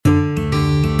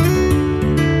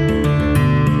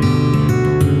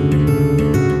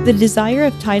The desire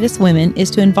of Titus Women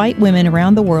is to invite women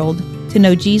around the world to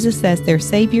know Jesus as their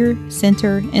Savior,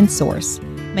 Center, and Source.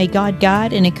 May God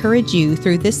guide and encourage you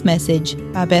through this message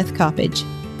by Beth Coppage.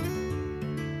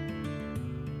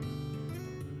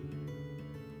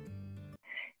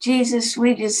 Jesus,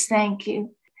 we just thank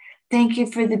you. Thank you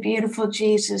for the beautiful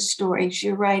Jesus stories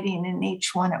you're writing in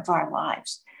each one of our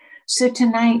lives. So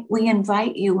tonight we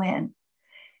invite you in.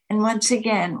 And once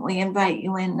again, we invite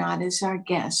you in not as our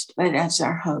guest, but as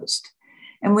our host.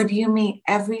 And would you meet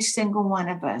every single one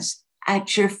of us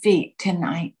at your feet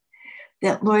tonight?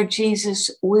 That, Lord Jesus,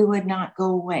 we would not go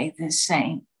away the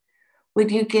same.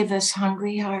 Would you give us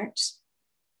hungry hearts,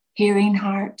 hearing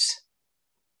hearts,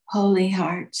 holy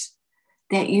hearts,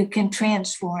 that you can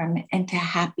transform into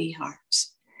happy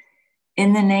hearts.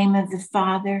 In the name of the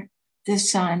Father, the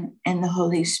Son, and the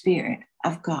Holy Spirit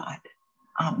of God.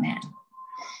 Amen.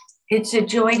 It's a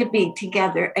joy to be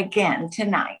together again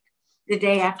tonight, the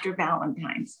day after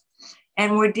Valentine's.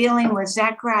 And we're dealing with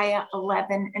Zechariah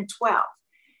 11 and 12.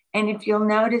 And if you'll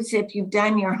notice, if you've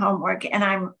done your homework, and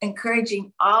I'm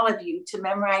encouraging all of you to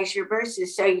memorize your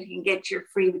verses so you can get your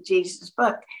Free with Jesus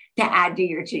book to add to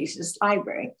your Jesus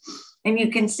library. And you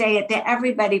can say it to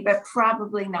everybody, but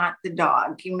probably not the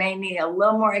dog. You may need a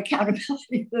little more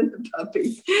accountability than the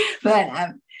puppy.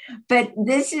 But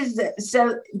this is,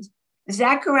 so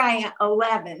Zechariah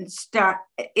 11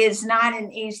 is not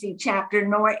an easy chapter,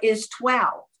 nor is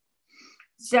 12.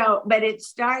 So, but it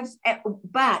starts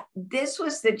but this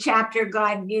was the chapter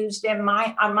God used on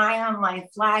my online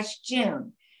last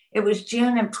June. It was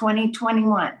June of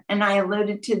 2021. And I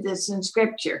alluded to this in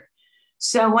scripture.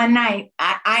 So one night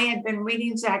I had been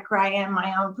reading Zechariah in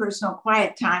my own personal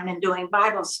quiet time and doing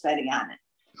Bible study on it.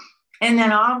 And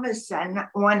then all of a sudden,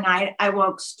 one night I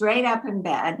woke straight up in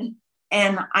bed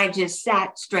and I just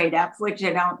sat straight up, which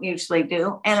I don't usually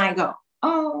do. And I go,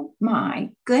 oh my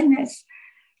goodness,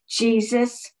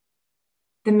 Jesus.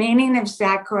 The meaning of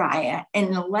Zechariah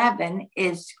in 11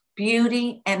 is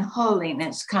beauty and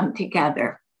holiness come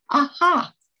together.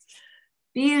 Aha,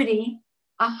 beauty,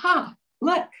 aha,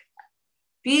 look.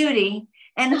 Beauty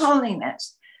and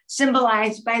holiness,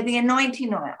 symbolized by the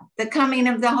anointing oil, the coming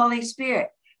of the Holy Spirit.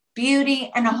 Beauty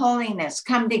and holiness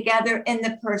come together in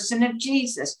the person of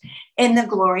Jesus, in the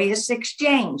glorious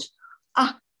exchange.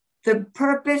 The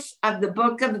purpose of the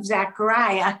book of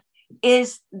Zechariah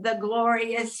is the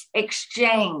glorious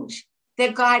exchange,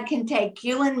 that God can take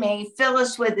you and me, fill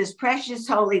us with his precious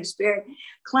Holy Spirit,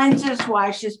 cleanse us,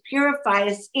 wash us, purify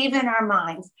us, even our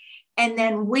minds. And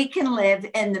then we can live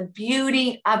in the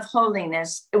beauty of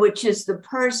holiness, which is the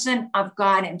person of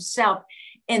God himself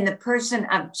in the person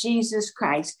of Jesus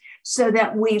Christ, so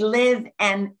that we live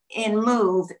and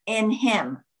move in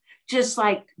him, just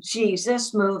like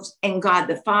Jesus moves in God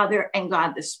the Father and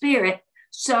God the Spirit.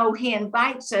 So he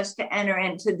invites us to enter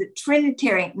into the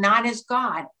Trinitarian, not as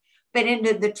God, but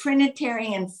into the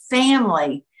Trinitarian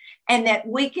family, and that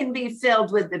we can be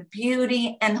filled with the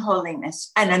beauty and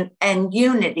holiness and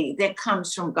unity that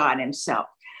comes from God himself.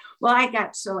 Well, I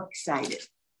got so excited.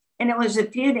 And it was a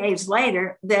few days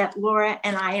later that Laura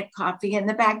and I had coffee in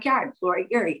the backyard, Laura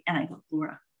Yuri. And I go,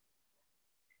 Laura.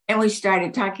 And we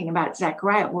started talking about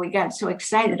Zechariah. Well, we got so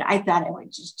excited. I thought I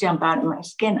would just jump out of my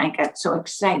skin. I got so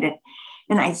excited.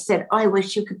 And I said, oh, I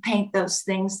wish you could paint those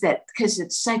things because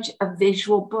it's such a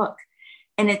visual book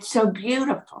and it's so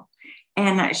beautiful.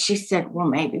 And she said, well,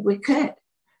 maybe we could.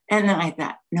 And then I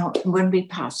thought, no, it wouldn't be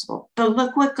possible. But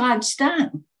look what God's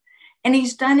done. And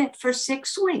he's done it for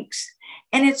 6 weeks.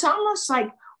 And it's almost like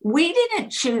we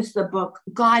didn't choose the book.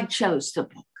 God chose the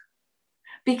book.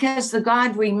 Because the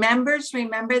God remember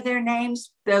their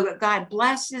names, the God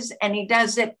blesses, and he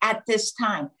does it at this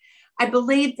time. I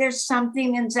believe there's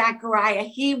something in Zechariah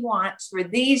he wants for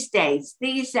these days,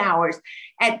 these hours,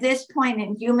 at this point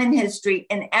in human history,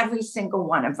 in every single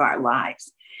one of our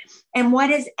lives. And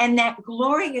that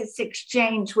glorious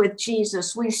exchange with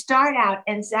Jesus, we start out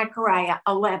in Zechariah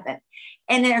 11.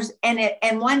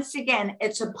 And once again,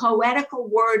 it's a poetical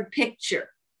word picture,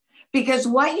 because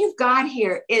what you've got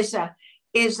here is a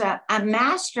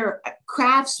master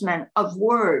craftsman of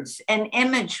words and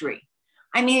imagery.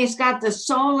 I mean, he's got the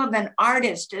soul of an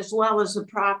artist as well as a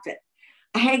prophet.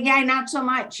 Haggai, not so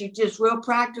much. He's just real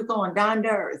practical and down to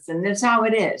earth, and that's how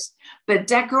it is. But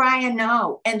Zechariah,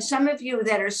 no. And some of you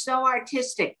that are so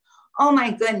artistic, oh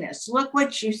my goodness, look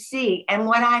what you see and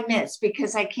what I miss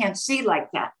because I can't see like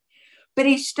that. But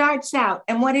he starts out,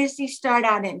 and what does he start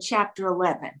out in chapter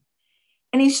 11?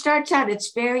 And he starts out,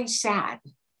 it's very sad.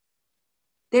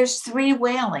 There's 3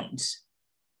 wailings.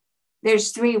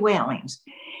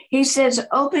 He says,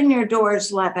 open your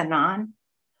doors, Lebanon.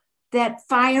 that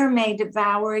fire may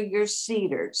devour your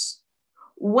cedars.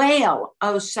 Wail,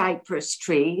 O cypress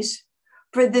trees,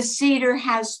 for the cedar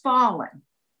has fallen,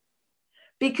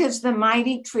 because the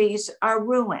mighty trees are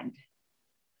ruined.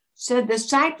 So the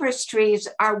cypress trees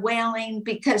are wailing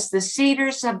because the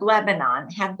cedars of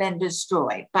Lebanon have been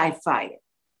destroyed by fire.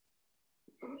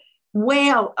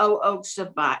 Wail, O oaks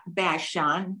of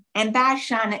Bashan, and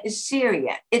Bashan is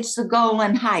Syria. It's the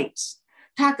Golan Heights.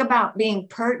 Talk about being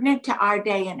pertinent to our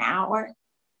day and hour.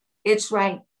 It's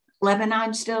right.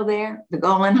 Lebanon's still there. The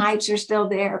Golan Heights are still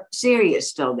there. Syria's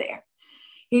still there.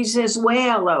 He says,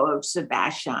 wail, O oaks of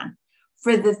Bashan,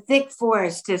 for the thick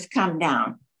forest has come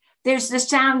down. There's the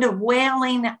sound of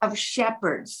wailing of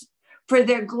shepherds, for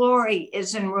their glory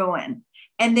is in ruin.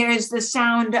 And there is the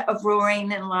sound of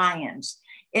roaring in lions.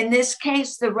 In this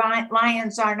case, the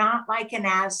lions are not like an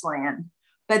Aslan,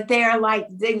 but they are like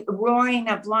the roaring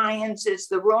of lions. Is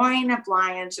the roaring of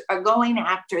lions are going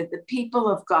after the people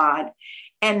of God,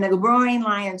 and the roaring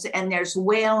lions, and there's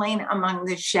wailing among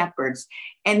the shepherds.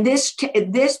 And this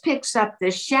picks up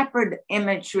the shepherd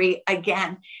imagery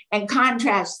again and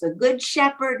contrasts the good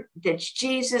shepherd, that's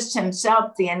Jesus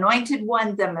himself, the anointed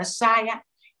one, the Messiah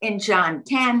in John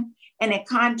 10, and it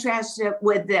contrasts it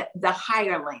with the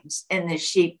hirelings in the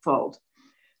sheepfold.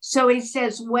 So he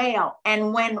says, wail.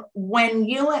 And when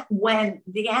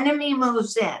the enemy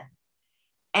moves in,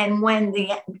 and when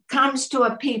comes to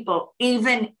a people,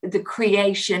 even the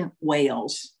creation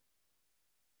wails.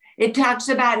 It talks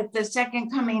about at the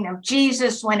second coming of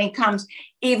Jesus, when he comes,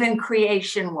 even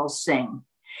creation will sing.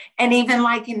 And even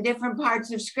like in different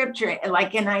parts of scripture,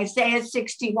 like in Isaiah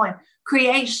 61,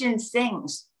 creation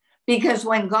sings. Because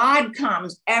when God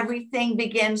comes, everything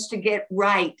begins to get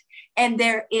right. And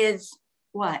there is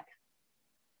what?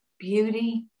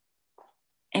 Beauty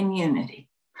and unity.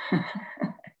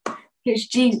 Because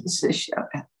Jesus has showed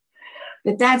up.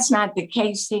 But that's not the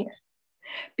case here.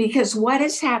 Because what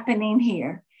is happening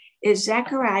here is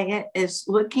Zechariah is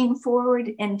looking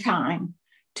forward in time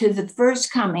to the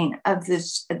first coming of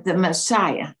the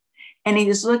Messiah. And he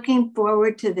is looking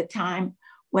forward to the time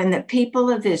when the people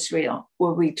of Israel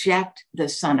will reject the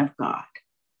Son of God,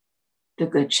 the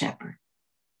Good Shepherd.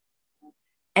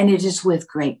 And it is with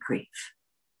great grief.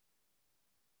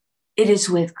 It is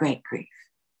with great grief.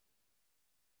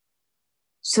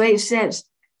 So he says,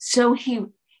 so he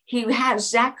has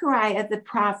Zechariah the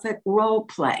prophet role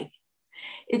play.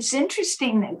 It's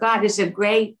interesting that God is a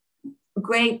great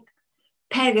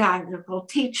pedagogical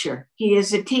teacher. He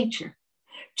is a teacher.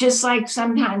 Just like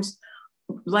sometimes,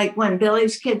 like when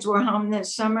Billy's kids were home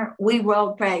this summer, we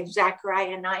role played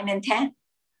Zechariah 9 and 10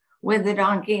 with the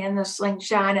donkey and the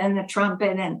slingshot and the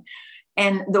trumpet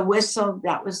and the whistle.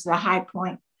 That was the high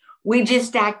point. We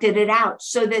just acted it out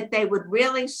so that they would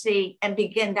really see and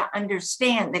begin to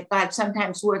understand that God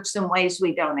sometimes works in ways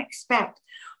we don't expect.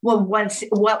 Well,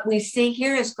 what we see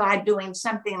here is God doing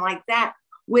something like that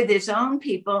with his own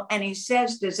people. And he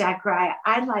says to Zechariah,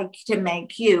 I'd like to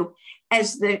make you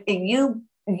as you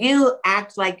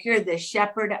act like you're the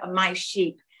shepherd of my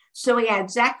sheep. So he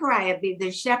had Zechariah be the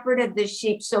shepherd of the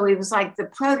sheep. So he was like the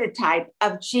prototype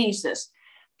of Jesus.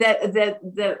 So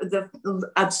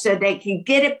they can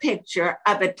get a picture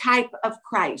of a type of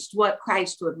Christ, what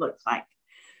Christ would look like.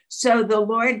 So the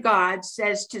Lord God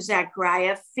says to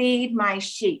Zechariah, feed my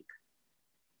sheep,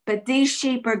 but these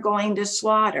sheep are going to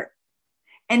slaughter.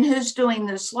 And who's doing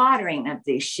the slaughtering of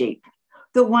these sheep?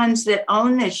 The ones that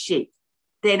own the sheep.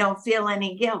 They don't feel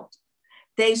any guilt.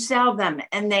 They sell them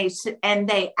and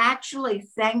they actually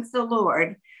thank the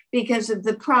Lord because of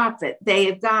the profit they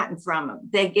have gotten from them.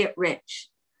 They get rich.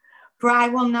 For I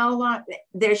will no longer,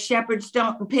 their shepherds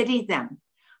don't pity them.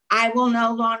 I will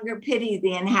no longer pity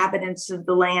the inhabitants of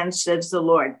the land, says the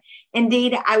Lord.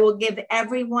 Indeed, I will give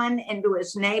everyone into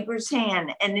his neighbor's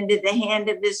hand and into the hand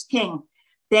of his king.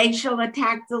 They shall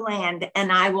attack the land,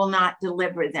 and I will not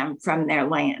deliver them from their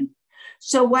land.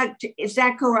 So what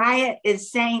Zechariah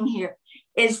is saying here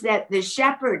is that the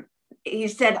shepherd, he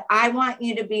said, I want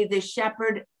you to be the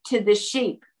shepherd to the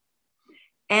sheep.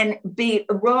 And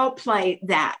role play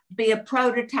that, be a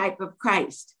prototype of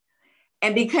Christ.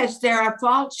 And because there are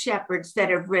false shepherds that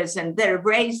have risen, that have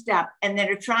raised up, and that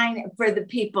are trying for the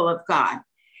people of God.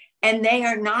 And they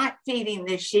are not feeding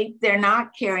the sheep. They're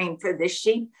not caring for the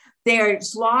sheep. They're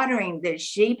slaughtering the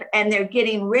sheep, and they're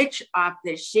getting rich off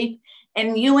the sheep.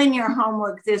 And you in your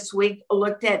homework this week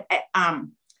looked at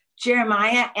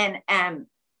Jeremiah and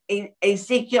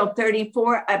Ezekiel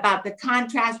 34 about the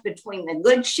contrast between the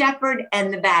good shepherd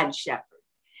and the bad shepherd.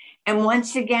 And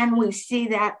once again, we see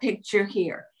that picture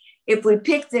here. If we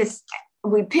pick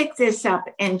this up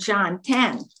in John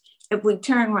 10, if we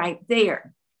turn right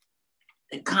there,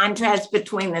 The contrast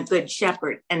between the good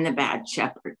shepherd and the bad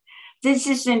shepherd. This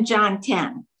is in John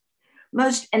 10.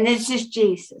 And this is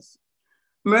Jesus.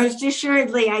 Most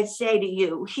assuredly, I say to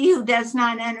you, he who does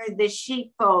not enter the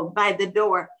sheepfold by the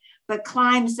door, but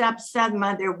climbs up some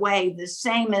other way, the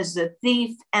same as a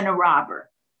thief and a robber.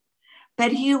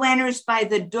 But he who enters by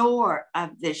the door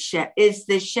of is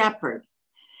the shepherd.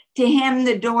 To him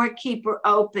the doorkeeper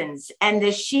opens, and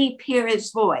the sheep hear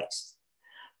his voice.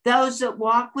 Those that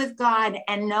walk with God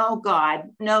and know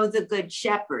God know the good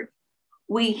shepherd.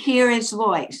 We hear his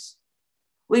voice.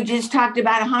 We just talked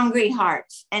about hungry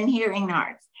hearts and hearing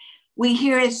hearts. We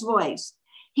hear his voice.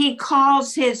 He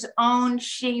calls his own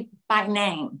sheep by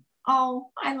name. Oh,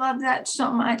 I love that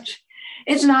so much.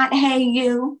 It's not, hey,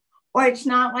 you, or it's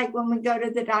not like when we go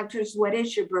to the doctors, what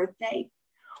is your birthday?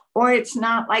 Or it's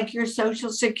not like your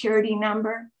social security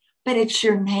number, but it's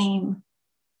your name.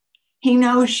 He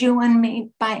knows you and me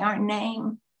by our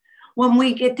name. When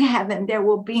we get to heaven, there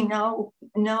will be no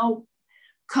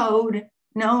code,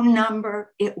 no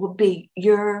number. It will be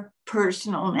your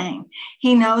personal name.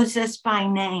 He knows us by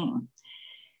name,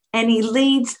 and he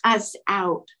leads us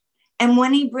out. And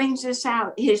when he brings us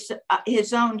out,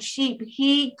 his own sheep,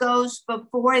 he goes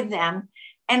before them,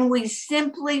 and we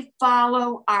simply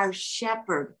follow our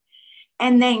shepherd,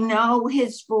 and they know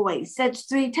his voice. That's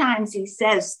 3 times he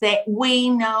says that we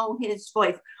know his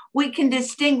voice. We can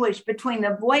distinguish between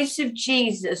the voice of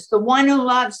Jesus, the one who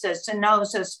loves us and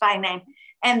knows us by name,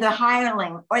 and the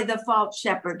hireling or the false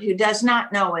shepherd who does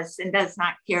not know us and does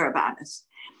not care about us.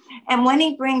 And when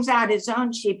he brings out his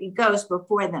own sheep, he goes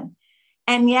before them.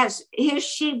 And yes, his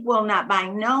sheep will not by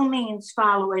no means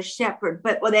follow a shepherd,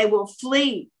 but they will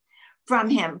flee from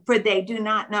him, for they do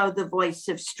not know the voice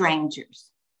of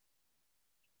strangers.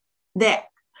 That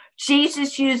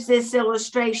Jesus used this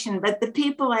illustration, but the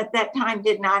people at that time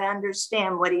did not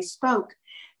understand what he spoke.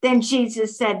 Then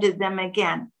Jesus said to them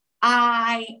again,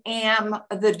 I am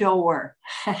the door.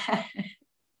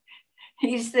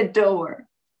 He's the door.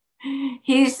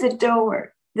 He's the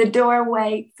door, the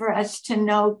doorway for us to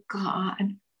know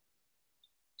God.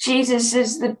 Jesus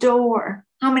is the door.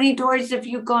 How many doors have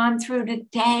you gone through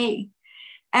today?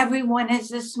 Everyone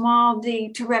has a small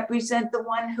d to represent the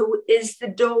one who is the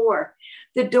door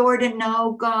to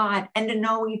know God and to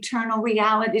know eternal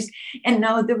realities and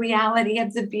know the reality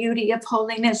of the beauty of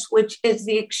holiness, which is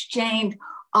the exchange,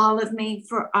 all of me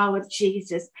for all of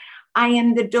Jesus. I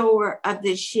am the door of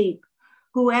the sheep.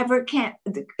 Whoever can,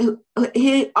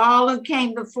 all who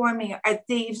came before me are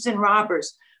thieves and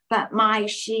robbers, but my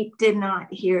sheep did not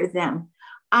hear them.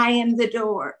 I am the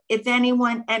door. If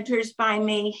anyone enters by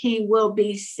me, he will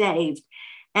be saved,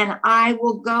 and I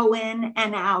will go in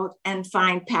and out and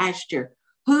find pasture.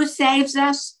 Who saves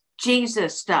us?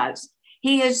 Jesus does.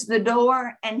 He is the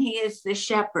door and he is the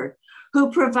shepherd.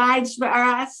 Who provides for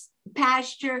us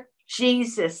pasture?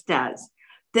 Jesus does.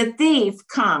 The thief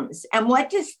comes. And what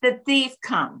does the thief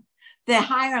come? The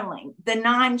hireling, the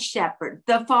non-shepherd,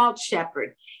 the false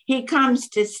shepherd. He comes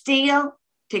to steal,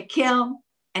 to kill,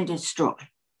 and destroy.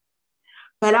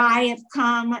 But I have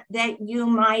come that you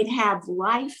might have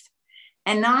life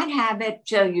and not have it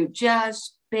till you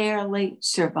just barely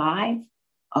survive.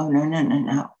 Oh,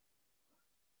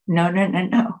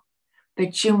 no.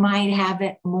 But you might have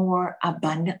it more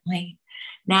abundantly.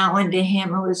 Now unto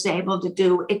him who is able to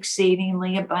do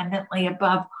exceedingly abundantly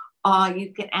above all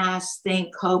you can ask,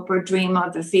 think, hope, or dream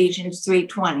of. Ephesians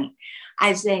 3:20.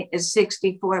 Isaiah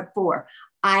 64:4.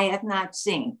 I have not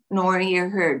seen, nor ear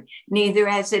heard, neither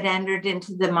has it entered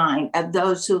into the mind of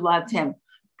those who love him,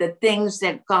 the things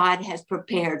that God has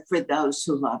prepared for those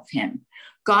who love him.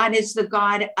 God is the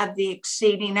God of the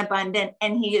exceeding abundant,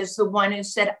 and he is the one who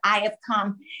said, I have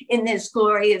come in this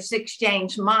glorious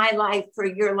exchange, my life for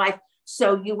your life.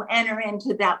 So you enter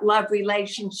into that love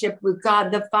relationship with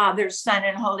God, the Father, Son,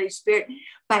 and Holy Spirit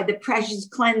by the precious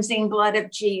cleansing blood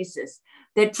of Jesus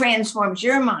that transforms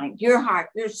your mind, your heart,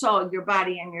 your soul, your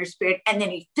body, and your spirit. And then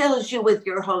he fills you with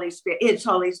your Holy Spirit, his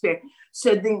Holy Spirit,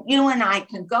 so that you and I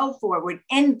can go forward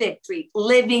in victory,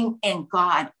 living in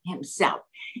God himself,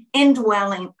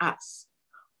 indwelling us.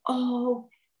 Oh,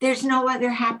 there's no other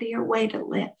happier way to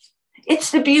live.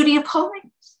 It's the beauty of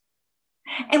holiness.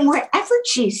 And wherever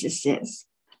Jesus is,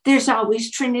 there's always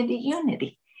Trinity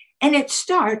unity. And it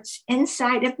starts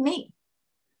inside of me,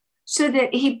 so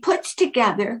that he puts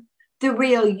together the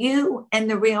real you and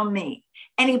the real me.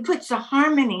 And he puts a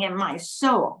harmony in my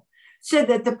soul so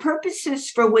that the purposes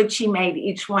for which he made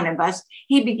each one of us,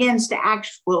 he begins to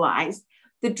actualize.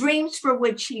 The dreams for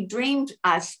which he dreamed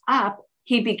us up,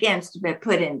 he begins to be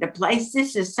put into place.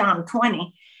 This is Psalm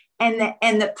 20.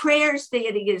 And the prayers that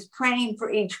he is praying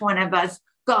for each one of us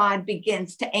God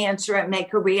begins to answer and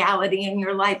make a reality in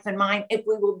your life and mine if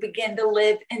we will begin to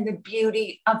live in the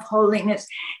beauty of holiness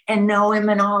and know him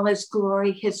in all his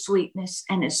glory, his sweetness,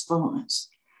 and his fullness.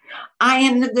 I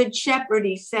am the good shepherd,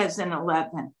 he says in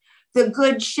 11. The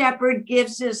good shepherd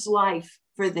gives his life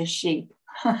for the sheep.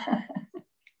 But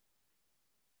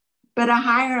a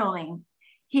hireling,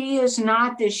 he is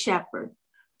not the shepherd,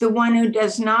 the one who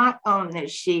does not own the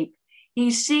sheep.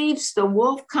 He sees the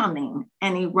wolf coming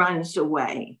and he runs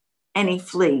away and he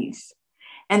flees.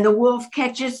 And the wolf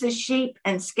catches the sheep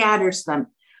and scatters them.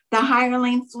 The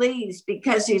hireling flees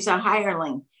because he's a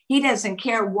hireling. He doesn't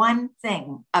care one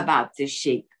thing about the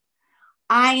sheep.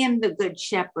 I am the good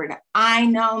shepherd. I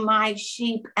know my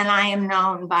sheep and I am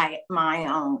known by my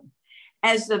own.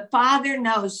 As the Father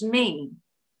knows me,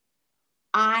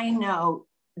 I know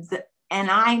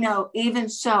even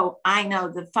so, I know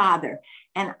the Father,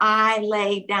 and I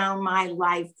lay down my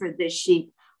life for the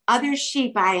sheep. Other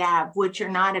sheep I have, which are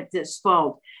not of this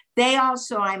fold. They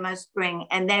also I must bring,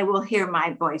 and they will hear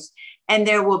my voice, and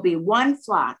there will be one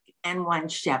flock and one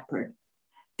shepherd.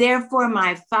 Therefore,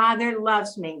 my Father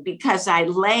loves me because I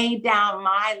lay down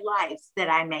my life that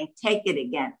I may take it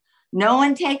again. No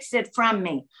one takes it from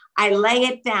me. I lay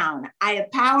it down. I have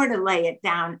power to lay it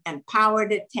down and power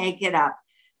to take it up.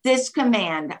 This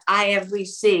command I have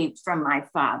received from my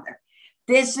Father.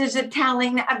 This is a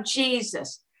telling of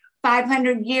Jesus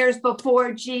 500 years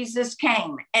before Jesus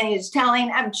came. And he's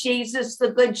telling of Jesus,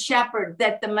 the good shepherd,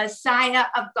 that the Messiah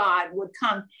of God would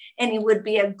come and he would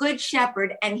be a good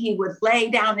shepherd and he would lay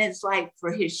down his life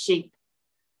for his sheep.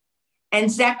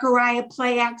 And Zechariah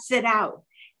acts it out.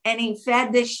 And he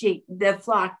fed the sheep, the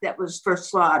flock that was for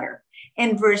slaughter.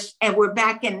 And we're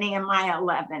back in Nehemiah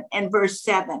 11 and verse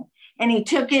 7. And he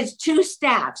took his two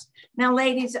staffs. Now,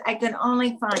 ladies, I can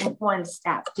only find one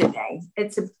staff today.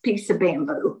 It's a piece of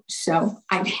bamboo. So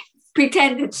I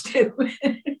pretend it's two.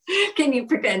 Can you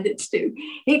pretend it's two?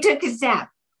 He took a staff.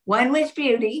 One was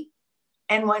beauty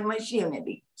and one was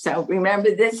unity. So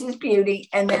remember, this is beauty,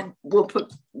 and then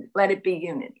let it be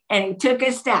unity. And he took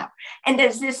a staff. And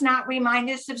does this not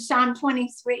remind us of Psalm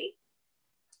 23?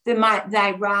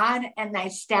 Thy rod and thy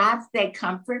staff, they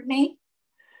comfort me.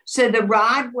 So the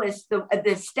rod was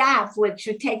the staff, which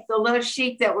would take the little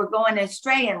sheep that were going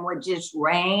astray and would just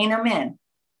rein them in.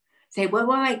 Say,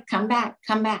 wait, come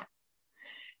back.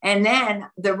 And then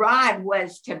the rod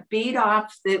was to beat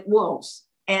off the wolves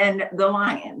and the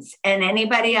lions and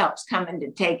anybody else coming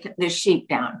to take the sheep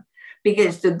down,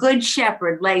 because the good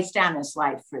shepherd lays down his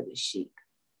life for the sheep.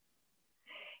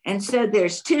 And so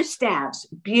there's two staffs,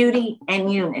 beauty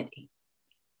and unity.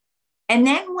 And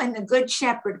then when the good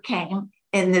shepherd came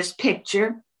in this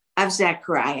picture of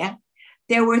Zechariah,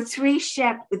 there were three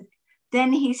shepherds.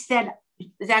 Then he said,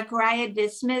 Zechariah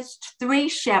dismissed three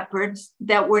shepherds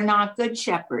that were not good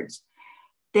shepherds.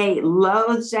 They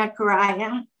loathed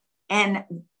Zechariah and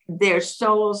their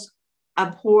souls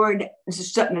abhorred.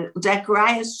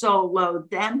 Zechariah's soul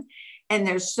loathed them and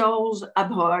their souls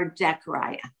abhorred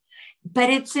Zechariah. But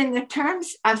it's in the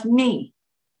terms of me.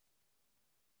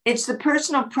 It's the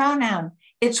personal pronoun.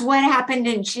 It's what happened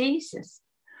in Jesus.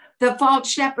 The false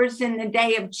shepherds in the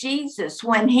day of Jesus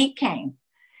when he came.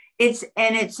 It's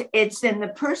in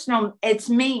the personal, it's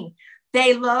me.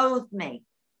 They loathe me.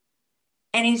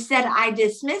 And he said, I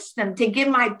dismissed them to give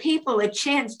my people a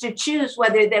chance to choose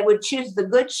whether they would choose the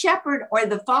good shepherd or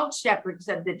the false shepherds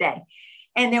of the day.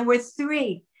 And there were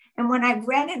three. And when I've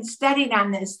read and studied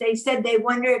on this, they said they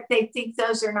wonder if they think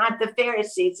those are not the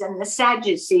Pharisees and the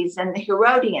Sadducees and the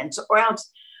Herodians, or else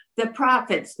the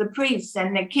prophets, the priests,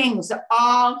 and the kings,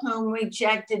 all whom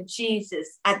rejected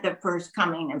Jesus at the first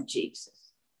coming of Jesus.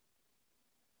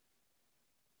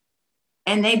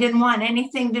 And they didn't want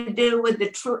anything to do with the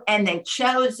truth, and they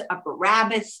chose a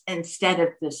Barabbas instead of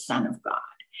the Son of God.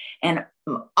 And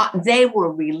they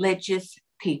were religious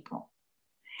people.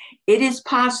 It is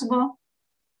possible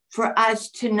for us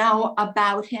to know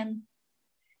about him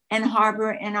and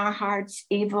harbor in our hearts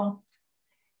evil.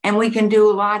 And we can do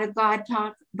a lot of God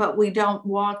talk, but we don't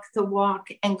walk the walk.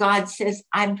 And God says,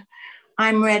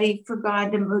 I'm ready for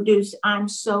God to produce. I'm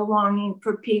so longing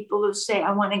for people who say,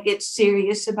 I want to get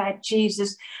serious about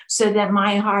Jesus so that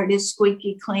my heart is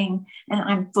squeaky clean and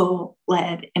I'm full,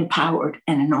 led, empowered,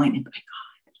 and anointed by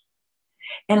God.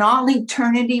 And all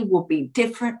eternity will be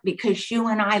different because you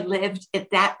and I lived,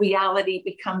 if that reality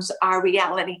becomes our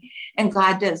reality, and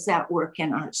God does that work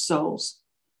in our souls.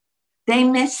 They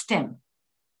missed him.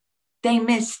 They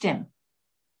missed him.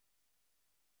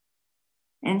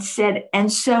 And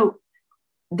so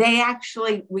they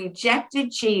actually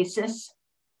rejected Jesus.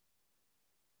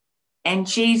 And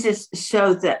Jesus,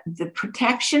 so the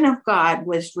protection of God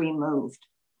was removed.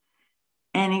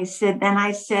 And he said, then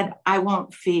I said, I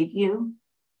won't feed you.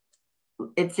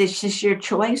 If this is your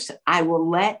choice, I will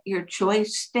let your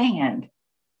choice stand.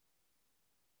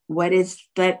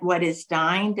 Let what is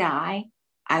dying die.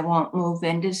 I won't move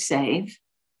in to save.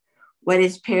 What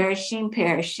is perishing,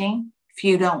 perishing. If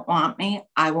you don't want me,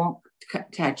 I won't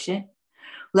touch it.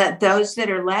 Let those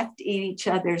that are left eat each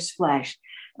other's flesh.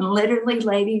 And literally,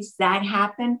 ladies, that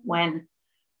happened when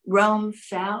Rome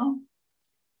fell.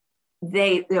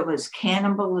 There was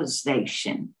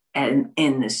cannibalization and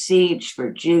in the siege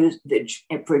for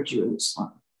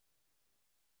Jerusalem.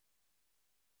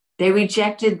 They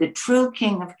rejected the true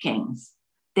King of Kings.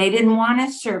 They didn't want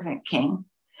a servant king.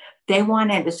 They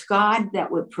wanted a God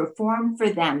that would perform for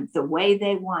them the way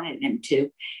they wanted him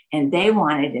to. And they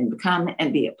wanted him to come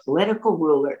and be a political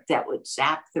ruler that would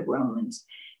zap the Romans.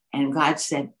 And God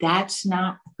said, that's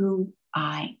not who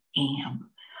I am.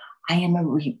 I am a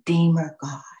redeemer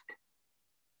God.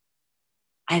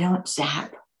 I don't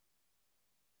zap.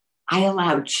 I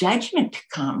allow judgment to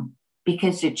come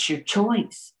because it's your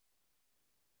choice.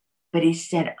 But he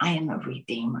said, I am a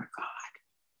redeemer God.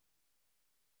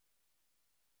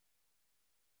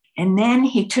 And then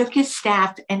he took his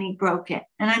staff and he broke it.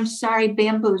 And I'm sorry,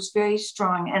 bamboo is very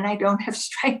strong and I don't have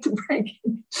strength to break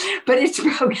it, but it's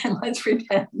broken. Let's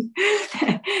pretend.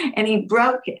 And he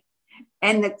broke it.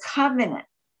 And the covenant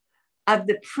of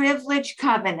the privileged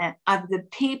covenant of the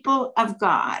people of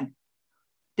God,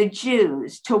 the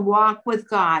Jews, to walk with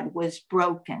God was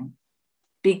broken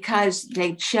because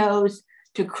they chose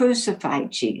to crucify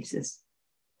Jesus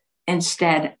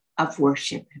instead of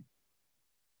worship him.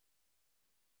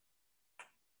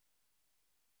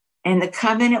 And the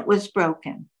covenant was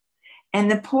broken. And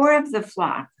the poor of the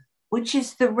flock, which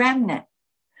is the remnant.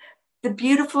 The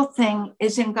beautiful thing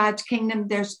is in God's kingdom,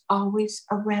 there's always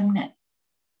a remnant.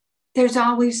 There's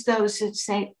always those that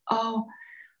say, oh,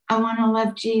 I want to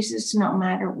love Jesus no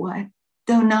matter what.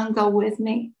 Though none go with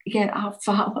me, yet I'll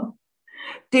follow.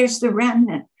 There's the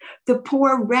remnant. The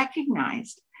poor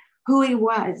recognized who he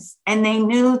was, and they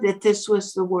knew that this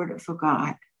was the word of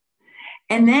God.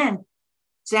 And then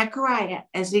Zechariah,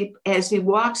 as he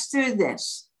walks through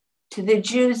this to the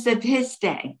Jews of his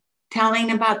day,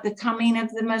 telling about the coming of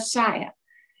the Messiah,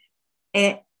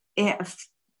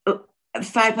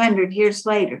 500 years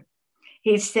later,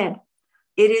 he said,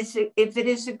 if it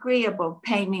is agreeable,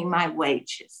 pay me my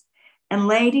wages. And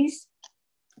ladies,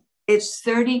 it's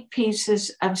 30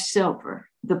 pieces of silver,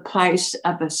 the price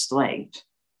of a slave.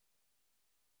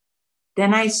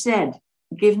 Then I said,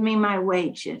 give me my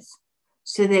wages.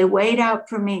 So they weighed out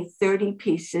for me 30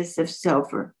 pieces of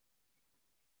silver.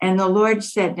 And the Lord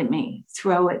said to me,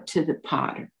 throw it to the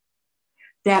potter.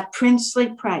 That princely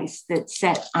price that's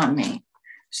set on me.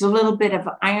 There's a little bit of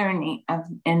irony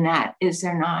in that, is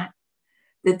there not?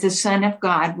 That the Son of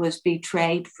God was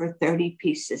betrayed for 30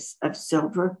 pieces of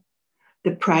silver,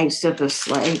 the price of a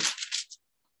slave.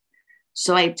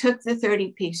 So I took the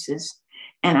 30 pieces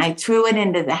and I threw it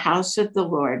into the house of the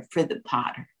Lord for the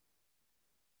potter.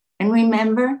 And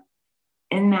remember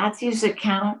in Matthew's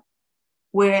account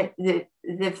where the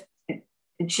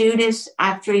Judas,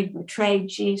 after he betrayed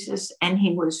Jesus and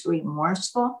he was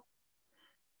remorseful,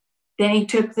 then he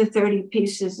took the 30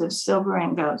 pieces of silver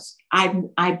and goes,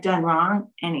 I've done wrong.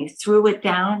 And he threw it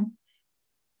down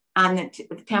on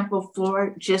the temple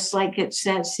floor, just like it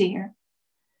says here.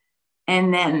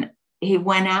 And then he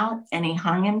went out and he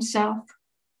hung himself.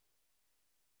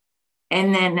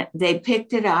 And then they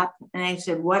picked it up and they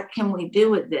said, what can we do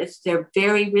with this? They're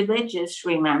very religious.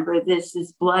 Remember, this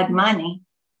is blood money.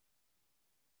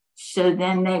 So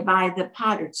then they buy the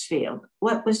potter's field.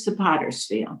 What was the potter's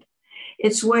field?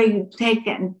 It's where you take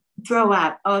it and throw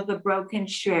out all the broken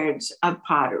shards of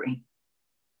pottery.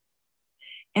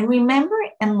 And remember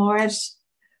in Laura's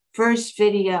first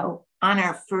video on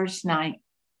our first night,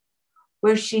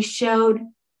 where she showed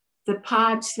the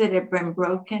pots that had been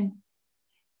broken,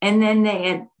 and then they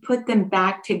had put them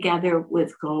back together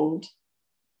with gold.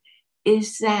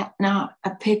 Is that not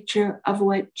a picture of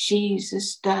what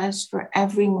Jesus does for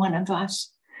every one of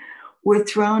us? We're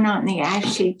thrown on the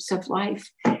ash heaps of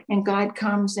life, and God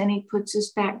comes and he puts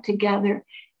us back together,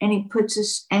 and he puts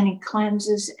us and he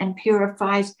cleanses and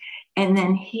purifies, and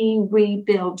then he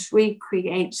rebuilds,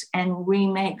 recreates, and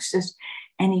remakes us.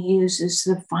 And he uses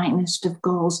the finest of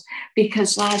golds,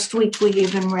 because last week we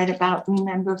even read about,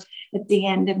 remember, at the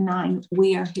end of 9,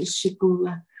 we are his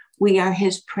segula. We are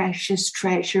his precious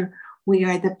treasure. We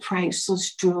are the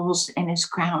priceless jewels in his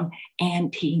crown.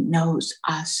 And he knows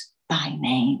us by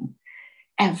name.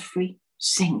 Every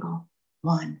single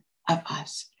one of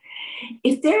us.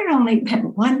 If there had only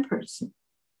been one person,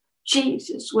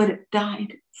 Jesus would have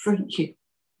died for you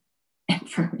and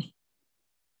for me.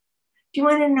 Do you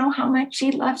want to know how much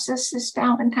he loves us this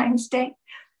Valentine's Day?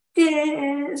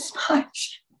 This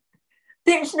much.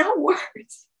 There's no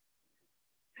words.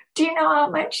 Do you know how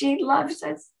much he loves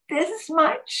us this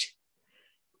much?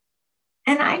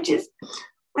 And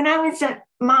when I was at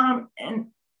Mom and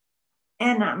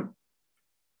I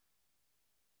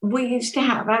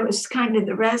was kind of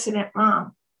the resident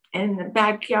mom in the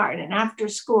backyard, and after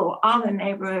school, all the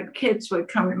neighborhood kids would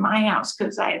come to my house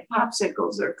because I had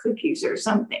popsicles or cookies or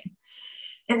something.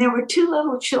 And there were two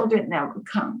little children that would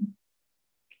come.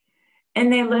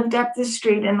 And they lived up the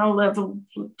street in a little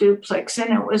duplex,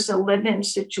 and it was a live-in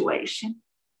situation.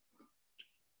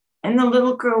 And the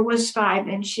little girl was 5,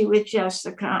 and she was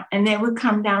Jessica, and they would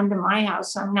come down to my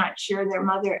house. I'm not sure their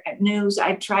mother knew.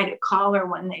 I tried to call her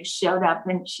when they showed up,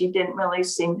 and she didn't really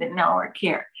seem to know or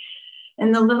care.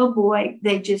 And the little boy,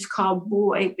 they just called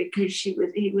Boy because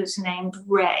he was named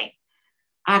Ray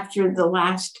after the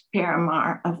last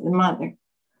paramour of the mother.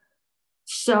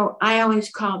 So I always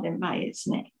called him by his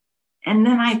name. And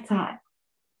then I thought,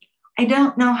 I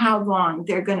don't know how long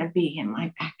they're going to be in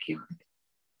my backyard.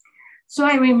 So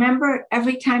I remember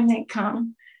every time they'd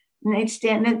come and they'd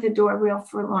stand at the door real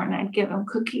forlorn, I'd give them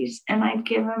cookies and I'd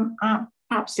give them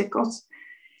popsicles.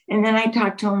 And then I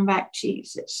talked to them about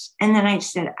Jesus. And then I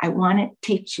said, I want to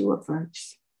teach you a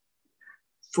verse.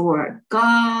 For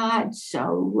God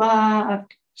so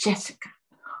loved Jessica.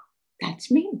 That's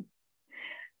me.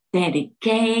 That he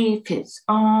gave his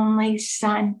only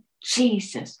son,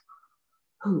 Jesus.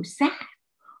 Who's that?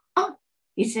 Oh,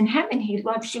 he's in heaven. He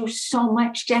loves you so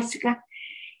much, Jessica.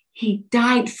 He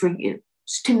died for you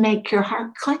to make your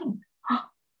heart clean. Oh,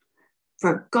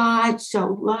 for God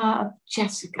so loved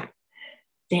Jessica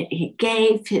that he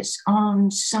gave his own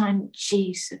son,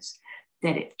 Jesus,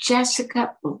 that if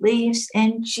Jessica believes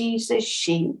in Jesus,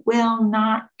 she will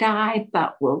not die,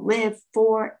 but will live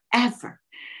forever.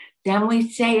 Then we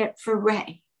say it for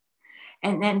Ray.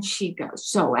 And then she goes.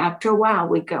 So after a while,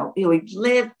 we go, he would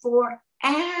live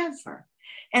forever.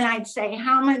 And I'd say,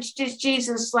 how much does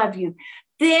Jesus love you?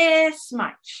 This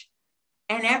much.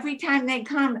 And every time they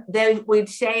come, we'd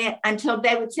say it until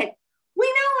they would say, we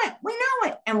know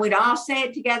it. And we'd all say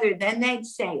it together. Then they'd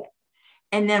say it.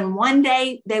 And then one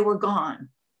day they were gone.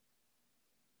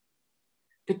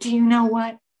 But do you know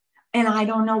what? And I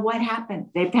don't know what happened.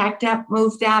 They packed up,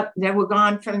 moved out. They were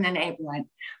gone from the neighborhood.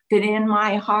 But in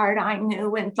my heart, I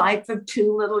knew in life of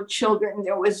 2 little children,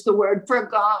 there was the word, for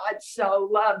God so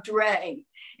loved Ray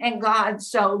and God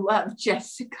so loved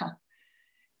Jessica.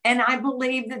 And I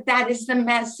believe that that is the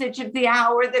message of the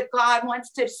hour that God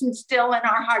wants to instill in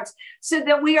our hearts so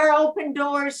that we are open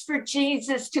doors for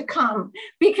Jesus to come,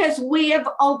 because we have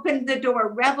opened the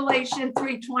door, Revelation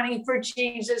 3:20, for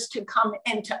Jesus to come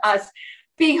into us.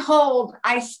 Behold,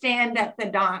 I stand at the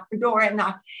door and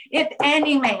knock. If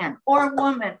any man or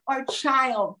woman or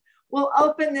child will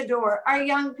open the door, our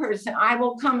young person, I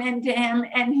will come into him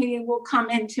and he will come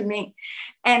into me,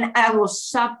 and I will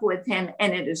sup with him.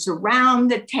 And it is around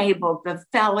the table, the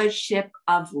fellowship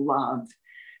of love,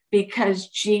 because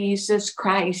Jesus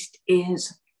Christ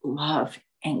is love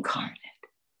incarnate.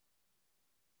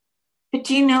 But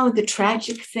do you know the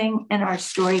tragic thing in our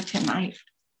story tonight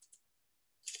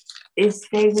is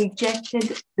they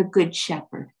rejected the good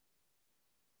shepherd.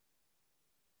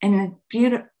 And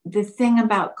the thing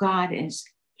about God is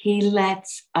he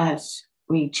lets us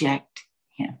reject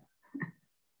him.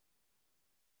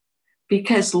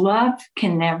 Because love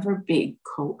can never be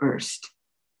coerced.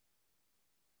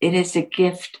 It is a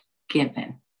gift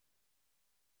given.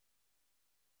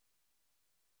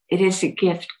 It is a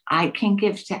gift I can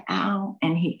give to Al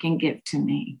and he can give to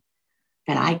me,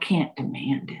 but I can't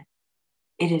demand it.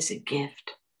 It is a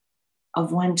gift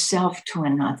of oneself to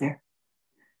another.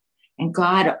 And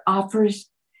God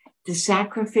offers the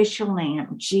sacrificial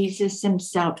lamb, Jesus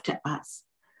himself, to us.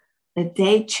 That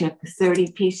they took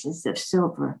 30 pieces of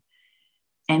silver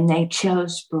and they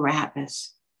chose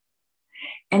Barabbas.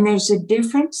 And there's a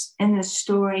difference in the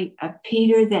story of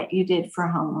Peter that you did for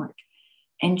homework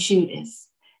and Judas.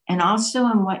 And also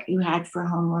in what you had for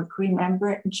homework.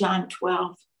 Remember in John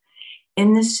 12,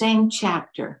 in the same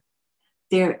chapter,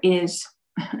 there is,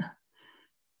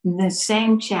 in the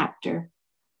same chapter,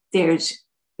 there's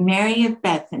Mary of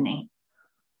Bethany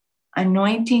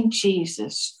anointing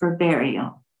Jesus for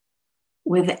burial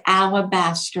with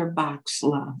alabaster box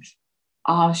love.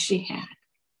 All she had,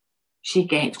 she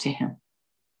gave to him.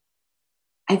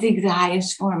 I think the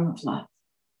highest form of love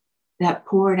that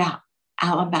poured out,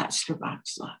 alabaster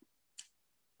box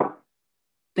love.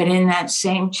 But in that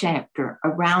same chapter,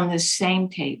 around the same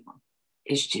table,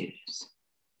 is Judas.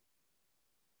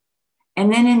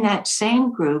 And then in that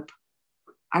same group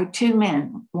are two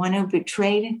men, one who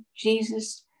betrayed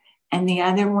Jesus and the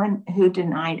other one who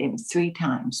denied him 3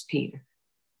 times, Peter.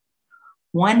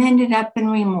 One ended up in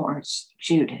remorse,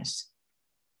 Judas,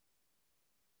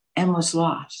 and was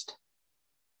lost.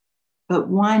 But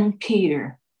one,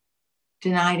 Peter,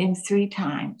 denied him 3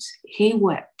 times. He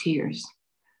wept tears,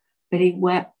 but he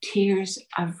wept tears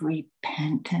of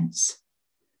repentance.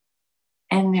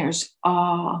 And there's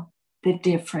all the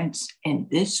difference in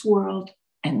this world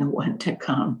and the one to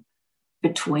come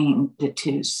between the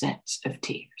 2 sets of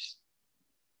tears.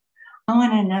 I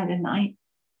want to know tonight,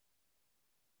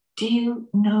 do you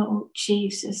know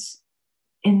Jesus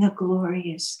in the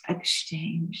glorious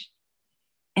exchange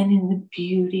and in the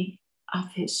beauty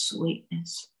of his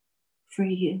sweetness for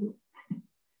you?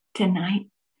 Tonight,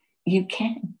 you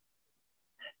can.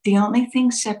 The only thing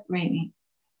separating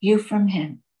you from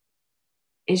him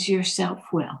is your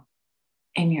self-will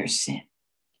and your sin.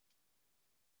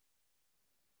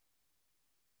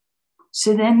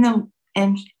 So then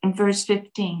in verse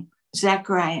 15,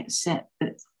 Zechariah said,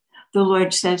 the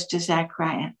Lord says to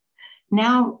Zechariah,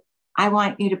 now I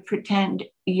want you to pretend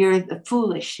you're the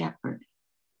foolish shepherd.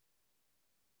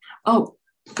 Oh,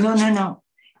 no.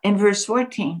 In verse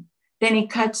 14, then he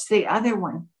cuts the other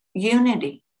one,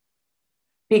 unity.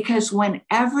 Because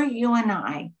whenever you and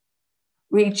I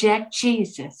reject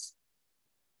Jesus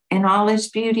in all his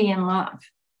beauty and love,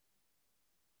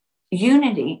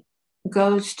 unity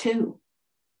goes too.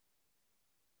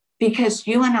 Because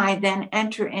you and I then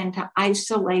enter into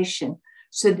isolation.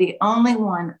 So the only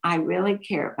one I really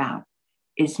care about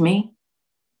is me,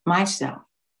 myself,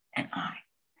 and I.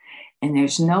 And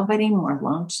there's nobody more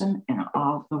lonesome in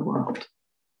all the world.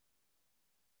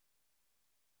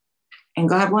 And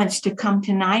God wants to come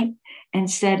tonight and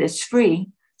set us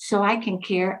free so I can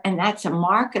care. And that's a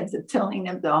mark of the filling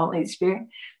of the Holy Spirit,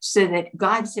 so that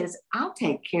God says, I'll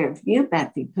take care of you,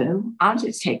 Bethy Pooh. I'll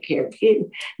just take care of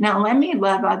you. Now let me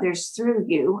love others through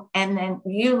you. And then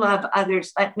you love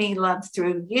others. Let me love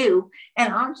through you.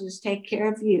 And I'll just take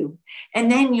care of you.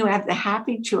 And then you have the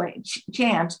happy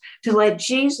chance to let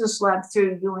Jesus love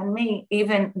through you and me,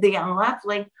 even the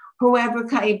unlovely, whoever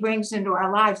he brings into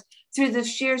our lives, through the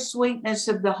sheer sweetness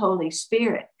of the Holy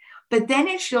Spirit. But then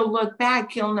as you'll look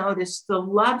back, you'll notice the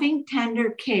loving,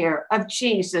 tender care of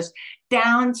Jesus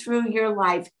down through your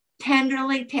life,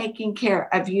 tenderly taking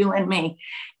care of you and me.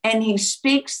 And he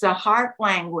speaks the heart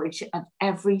language of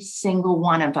every single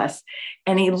one of us.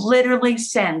 And he literally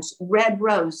sends red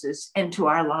roses into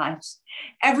our lives.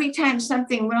 Every time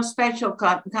something real special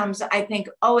comes, I think,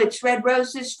 oh, it's red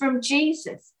roses from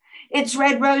Jesus. It's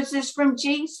red roses from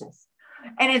Jesus.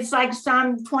 And it's like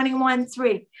Psalm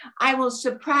 21:3. I will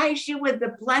surprise you with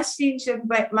the blessings of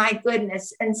my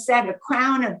goodness and set a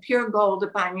crown of pure gold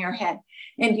upon your head.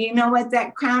 And do you know what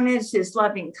that crown is? His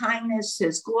loving kindness,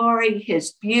 his glory,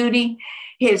 his beauty,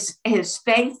 his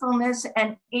faithfulness.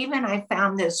 And even I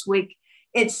found this week,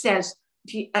 it says,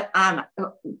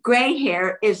 gray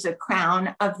hair is a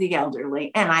crown of the elderly.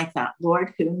 And I thought,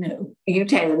 Lord, who knew? You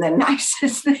tell me the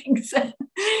nicest things. And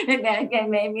it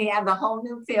made me have a whole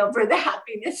new feel for the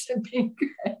happiness of being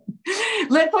good.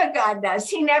 Look what God does.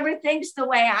 He never thinks the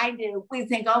way I do. We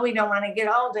think, oh, we don't want to get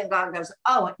old. And God goes,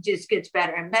 oh, it just gets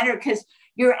better and better, because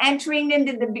you're entering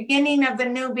into the beginning of a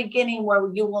new beginning where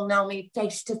you will know me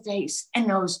face to face and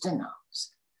nose to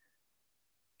nose.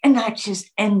 And not just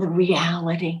in the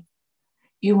reality.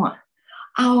 You want,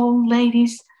 oh,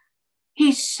 ladies,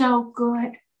 he's so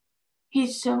good.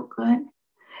 He's so good.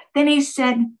 Then he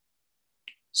said,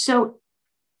 so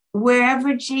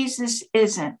wherever Jesus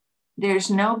isn't,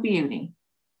 there's no beauty.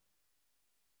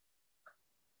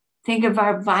 Think of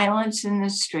our violence in the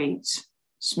streets,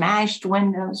 smashed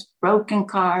windows, broken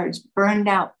cars, burned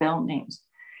out buildings,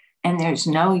 and there's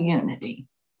no unity.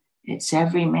 It's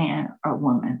every man or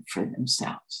woman for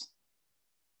themselves.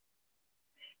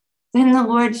 Then the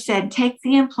Lord said, take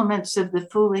the implements of the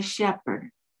foolish shepherd,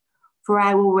 for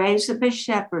I will raise up a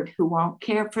shepherd who won't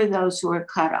care for those who are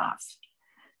cut off,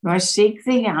 nor seek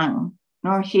the young,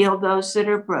 nor heal those that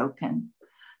are broken,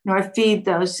 nor feed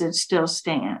those that still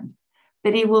stand.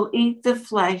 But he will eat their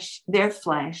flesh,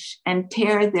 and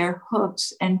tear their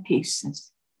hooves in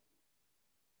pieces.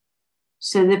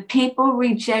 So the people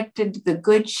rejected the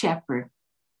good shepherd,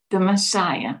 the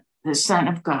Messiah, the Son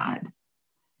of God.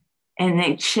 And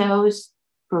they chose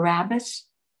Barabbas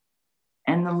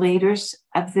and the leaders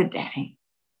of the day.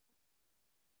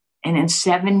 And in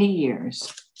 70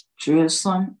 years,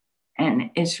 Jerusalem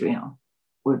and Israel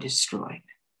were destroyed.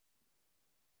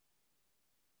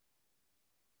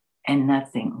 And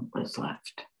nothing was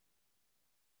left.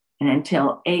 And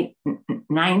until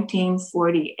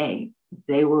 1948,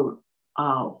 they were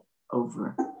all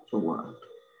over the world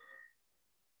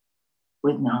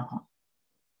with no hope.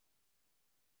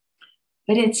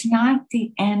 But it's not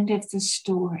the end of the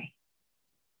story.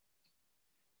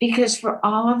 Because for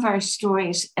all of our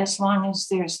stories, as long as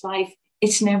there's life,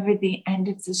 it's never the end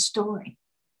of the story.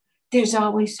 There's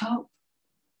always hope.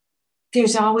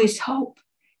 There's always hope.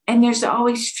 And there's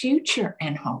always future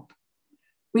and hope.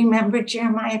 Remember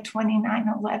Jeremiah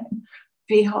 29:11.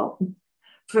 Behold,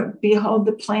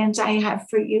 the plans I have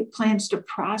for you, plans to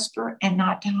prosper and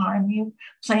not to harm you,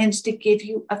 plans to give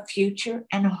you a future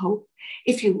and a hope.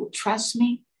 If you will trust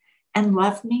me and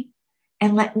love me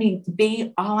and let me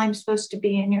be all I'm supposed to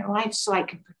be in your life so I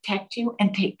can protect you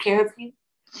and take care of you.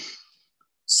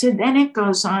 So then it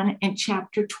goes on in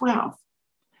chapter 12,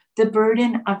 the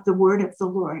burden of the word of the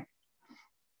Lord.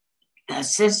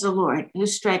 Thus says the Lord, who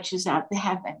stretches out the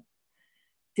heaven.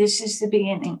 This is the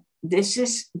beginning. This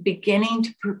is beginning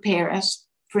to prepare us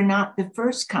for not the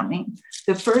first coming.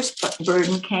 The first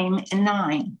burden came in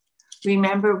 9.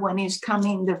 Remember when he's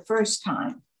coming the first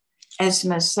time as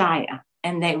Messiah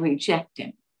and they reject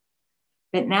him.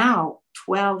 But now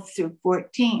 12 through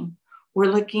 14,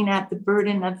 we're looking at the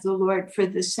burden of the Lord for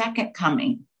the second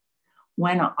coming,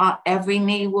 when every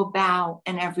knee will bow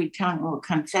and every tongue will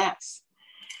confess.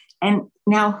 And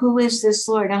now, who is this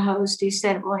Lord of hosts? He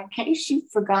said, well, in case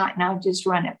you've forgotten, I'll just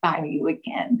run it by you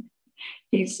again.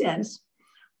 He says,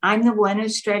 I'm the one who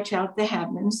stretched out the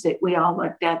heavens that we all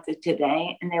looked at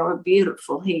today, and they were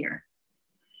beautiful here.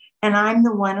 And I'm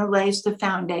the one who lays the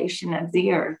foundation of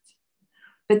the earth.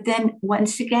 But then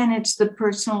once again, it's the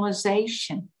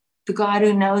personalization. The God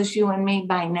who knows you and me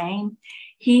by name,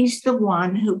 he's the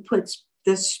one who puts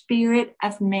the spirit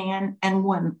of man and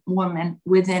woman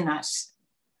within us.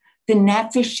 The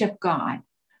nephesh of God,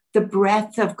 the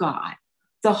breath of God,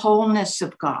 the wholeness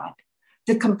of God,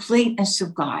 the completeness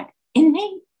of God in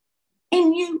me,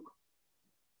 in you.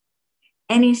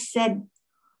 And he said,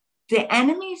 the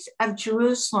enemies of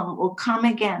Jerusalem will come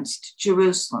against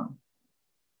Jerusalem.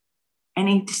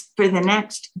 And for the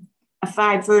next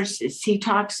 5 verses, he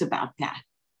talks about that.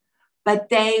 But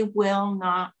they will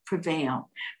not prevail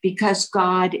because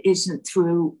God isn't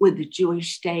through with the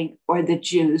Jewish state or the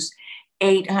Jews.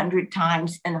 800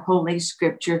 times in Holy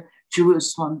Scripture,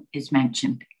 Jerusalem is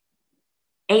mentioned.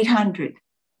 800.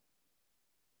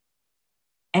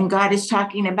 And God is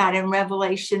talking about in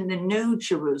Revelation, the new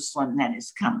Jerusalem that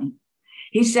is coming.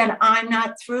 He said, I'm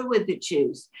not through with the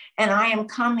Jews, and I am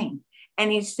coming.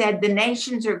 And he said, the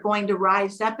nations are going to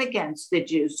rise up against the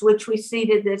Jews, which we see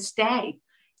to this day,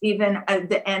 even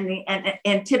the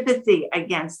antipathy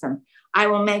against them. I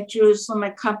will make Jerusalem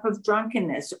a cup of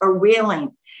drunkenness or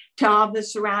reeling to all the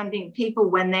surrounding people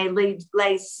when they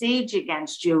lay siege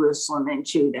against Jerusalem and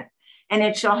Judah. And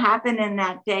it shall happen in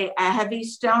that day, a heavy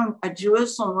stone,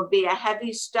 Jerusalem will be a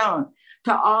heavy stone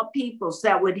to all peoples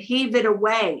that would heave it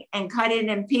away and cut it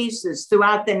in pieces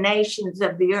throughout the nations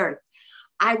of the earth.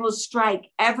 I will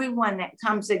strike everyone that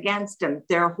comes against them,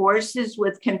 their horses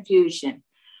with confusion,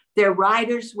 their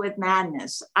riders with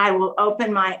madness. I will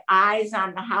open my eyes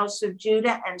on the house of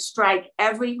Judah and strike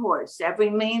every horse, every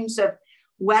means of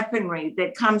weaponry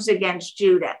that comes against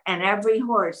Judah, and every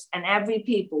horse and every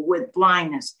people with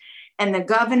blindness. And the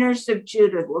governors of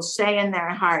Judah will say in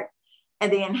their heart,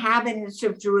 and the inhabitants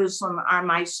of Jerusalem are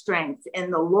my strength,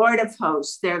 and the Lord of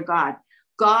hosts, their God.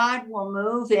 God will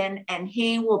move in and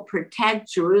he will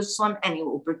protect Jerusalem and he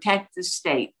will protect the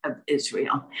state of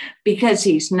Israel because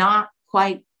he's not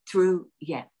quite through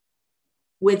yet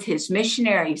with his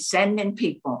missionaries sending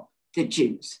people, the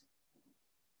Jews.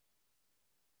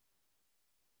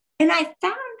 And I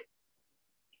found,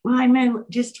 I know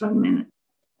just 1 minute.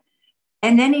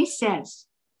 And then he says,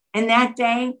 in that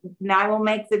day, I will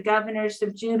make the governors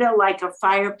of Judah like a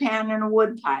fire pan in a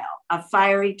woodpile, a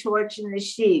fiery torch in the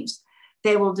sheaves.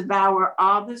 They will devour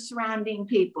all the surrounding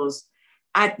peoples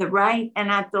at the right and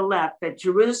at the left, but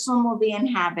Jerusalem will be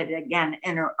inhabited again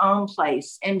in her own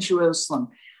place in Jerusalem.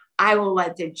 I will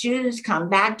let the Jews come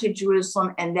back to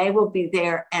Jerusalem and they will be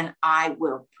there and I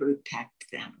will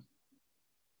protect them.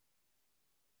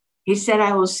 He said,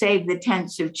 I will save the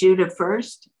tents of Judah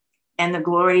first and the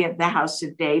glory of the house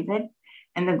of David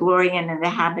and the glory and the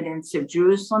inhabitants of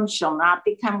Jerusalem shall not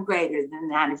become greater than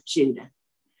that of Judah.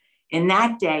 In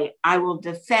that day, I will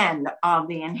defend all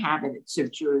the inhabitants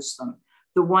of Jerusalem.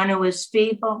 The one who is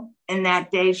feeble in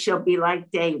that day shall be like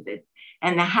David,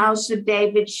 and the house of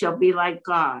David shall be like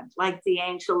God, like the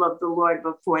angel of the Lord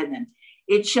before them.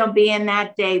 It shall be in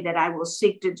that day that I will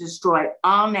seek to destroy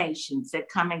all nations that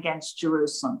come against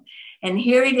Jerusalem. And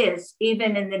here it is,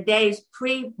 even in the days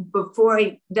before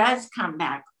he does come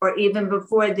back, or even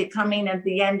before the coming of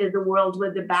the end of the world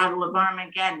with the battle of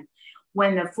Armageddon,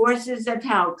 when the forces of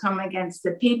hell come against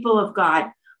the people of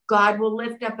God, God will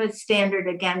lift up a standard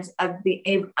against them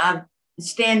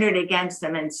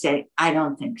and say, I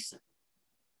don't think so.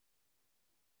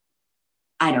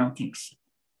 I don't think so.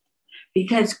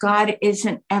 Because God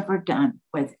isn't ever done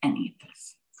with any of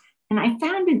us. And I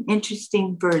found an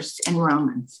interesting verse in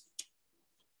Romans.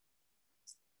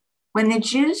 When the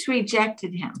Jews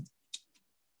rejected him,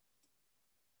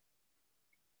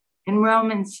 in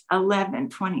Romans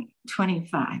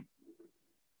 11:25,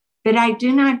 but I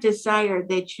do not desire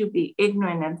that you be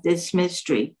ignorant of this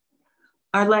mystery,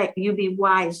 or let you be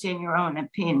wise in your own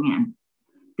opinion,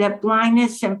 that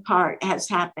blindness in part has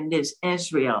happened in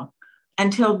Israel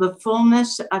until the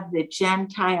fullness of the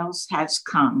Gentiles has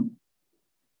come.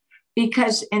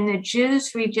 Because in the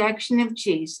Jews' rejection of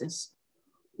Jesus,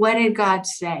 what did God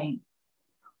say?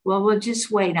 Well, we'll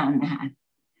just wait on that.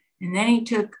 And then he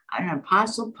took an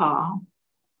Apostle Paul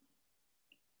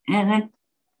and a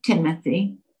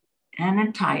Timothy and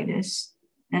a Titus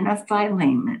and a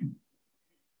Philemon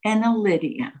and a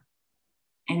Lydia,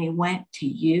 and he went to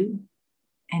you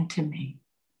and to me.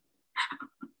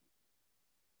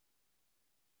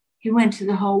 He went to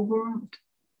the whole world.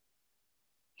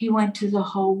 He went to the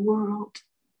whole world.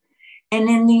 And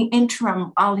in the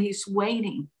interim, while he's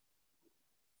waiting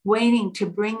to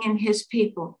bring in his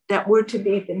people that were to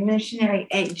be the missionary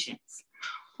agents,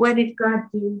 what did God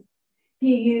do?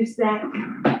 He used that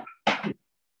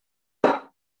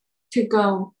to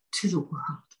go to the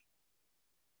world.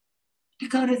 To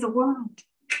go to the world.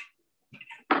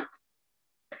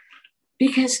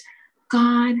 Because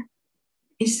God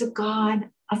is the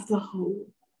God of the whole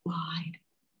wide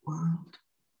world.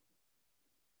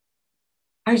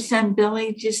 Our son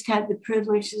Billy just had the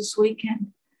privilege this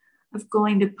weekend of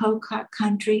going to Pokot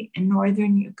country in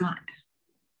northern Uganda.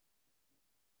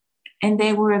 And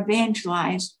they were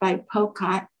evangelized by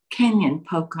Kenyan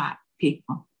Pokot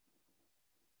people.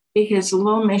 Because a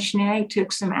little missionary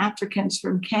took some Africans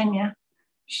from Kenya.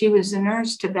 She was a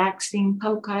nurse to vaccine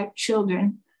Pokot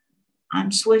children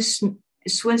on Swiss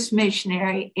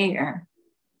missionary air.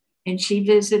 And she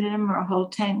visited them her whole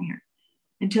tenure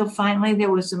until finally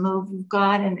there was a move of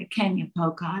God in the Kenya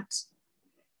Pokots.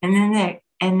 And then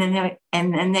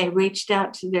they reached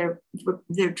out to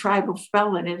their tribal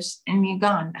relatives in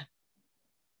Uganda.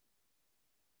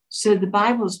 So the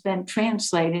Bible's been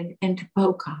translated into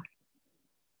Pokot.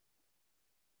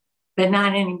 But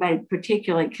not anybody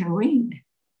particularly can read.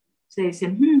 So they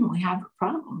said, we have a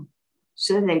problem.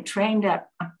 So they trained up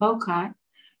a Pokot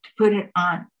to put it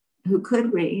on, who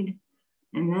could read.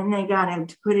 And then they got him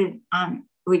to put it on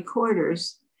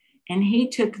recorders. And he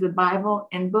took the Bible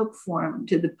in book form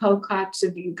to the Pokots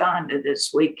of Uganda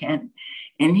this weekend.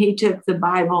 And he took the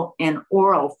Bible in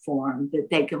oral form that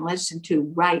they can listen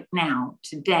to right now,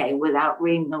 today, without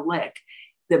reading a lick.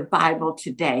 The Bible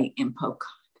today in Pokot.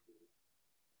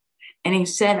 And he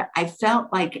said, I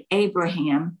felt like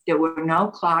Abraham. There were no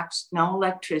clocks, no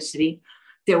electricity.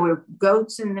 There were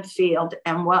goats in the field.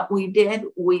 And what we did,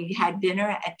 we had dinner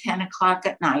at 10 o'clock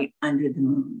at night under the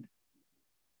moon.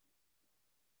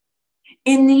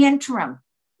 In the interim,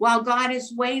 while God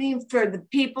is waiting for the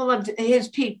people of his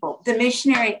people, the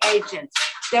missionary agents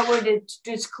that were to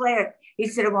declare, he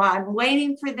said, well, I'm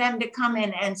waiting for them to come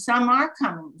in, and some are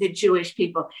coming, the Jewish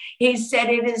people. He said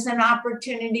it is an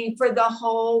opportunity for the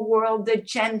whole world, the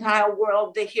Gentile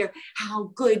world, to hear how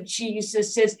good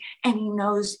Jesus is, and he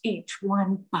knows each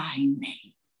one by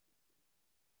name.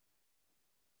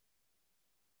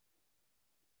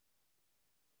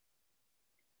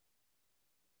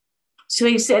 So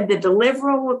he said, the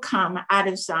deliverer will come out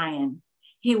of Zion.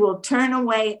 He will turn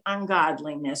away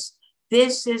ungodliness.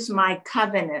 This is my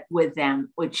covenant with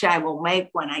them, which I will make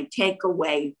when I take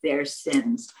away their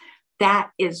sins.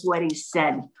 That is what he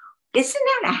said. Isn't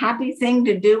that a happy thing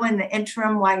to do in the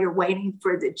interim while you're waiting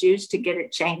for the Jews to get a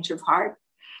change of heart?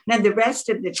 Now, the rest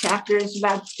of the chapter is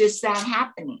about just that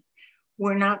happening.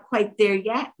 We're not quite there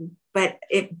yet, but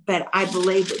I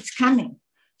believe it's coming.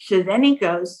 So then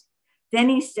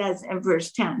he says in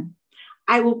verse 10,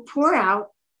 I will pour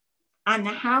out on the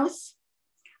house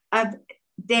of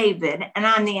David and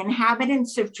on the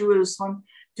inhabitants of Jerusalem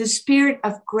the spirit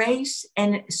of grace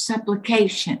and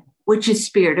supplication, which is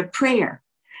spirit of prayer.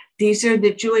 These are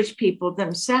the Jewish people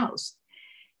themselves.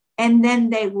 And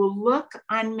then they will look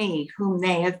on me whom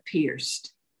they have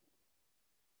pierced.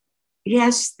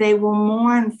 Yes, they will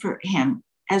mourn for him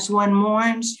as one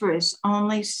mourns for his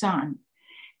only son,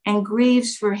 and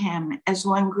grieves for him as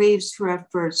one grieves for a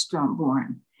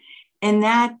firstborn. In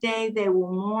that day they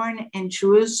will mourn in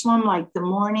Jerusalem like the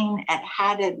mourning at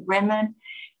Hadad Rimmon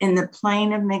in the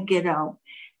plain of Megiddo.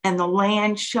 And the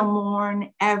land shall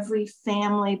mourn, every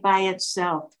family by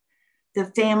itself, the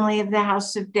family of the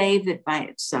house of David by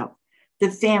itself, the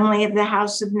family of the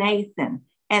house of Nathan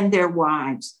and their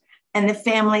wives, and the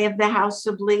family of the house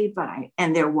of Levi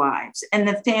and their wives, and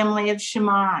the family of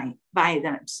Shammai by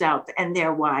themselves and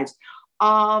their wives.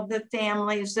 All the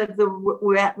families of the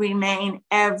remain,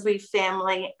 every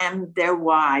family and their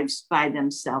wives by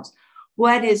themselves.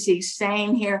 What is he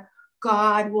saying here?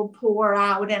 God will pour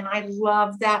out, and I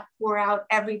love that pour out.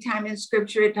 Every time in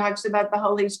scripture it talks about the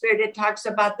Holy Spirit, it talks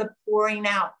about the pouring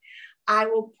out. I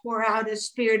will pour out a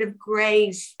spirit of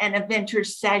grace and of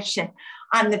intercession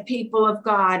on the people of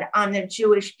God, on the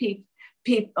Jewish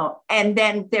people. And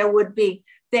then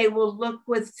they will look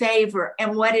with favor.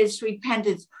 And what is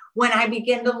repentance? When I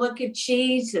begin to look at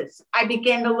Jesus,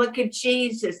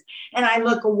 and I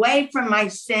look away from my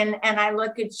sin and I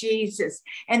look at Jesus.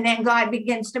 And then God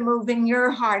begins to move in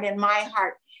your heart and my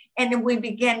heart. And then we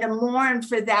begin to mourn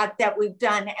for that we've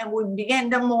done. And we begin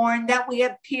to mourn that we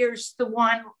have pierced the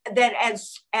one that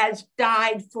has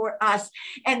died for us.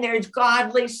 And there's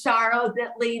godly sorrow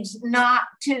that leads not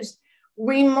to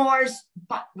remorse,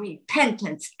 but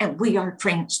repentance. And we are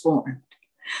transformed.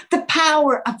 The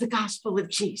power of the gospel of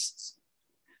Jesus.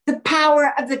 The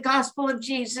power of the gospel of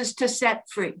Jesus to set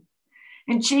free.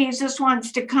 And Jesus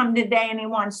wants to come today, and he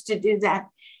wants to do that.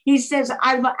 He says,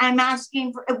 I'm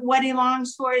asking for what he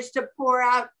longs for is to pour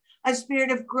out a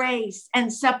spirit of grace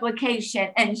and supplication.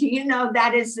 And you know,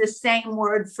 that is the same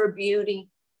word for beauty.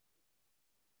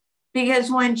 Because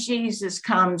when Jesus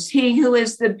comes, he who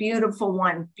is the beautiful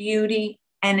one, beauty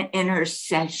and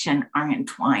intercession are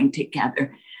entwined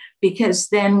together. Because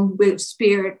then with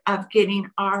spirit of getting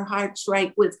our hearts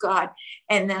right with God,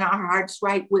 and then our hearts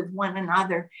right with one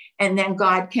another, and then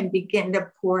God can begin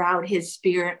to pour out his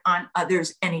spirit on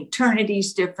others, and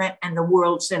eternity's different, and the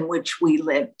worlds in which we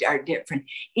live are different,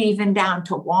 even down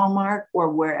to Walmart or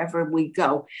wherever we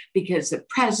go, because the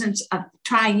presence of the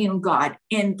triune God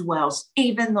indwells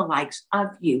even the likes of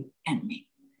you and me.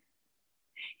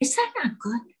 Is that not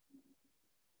good?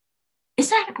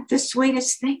 Is that not the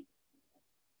sweetest thing?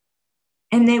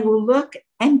 And they will look,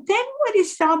 and then what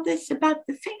is all this about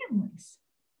the families?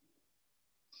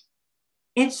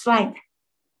 It's like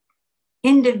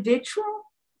individual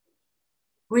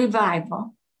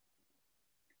revival,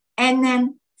 and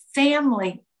then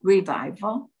family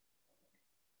revival,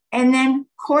 and then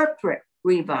corporate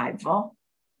revival,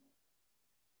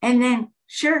 and then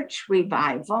church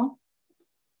revival,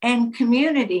 and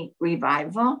community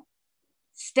revival,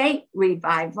 state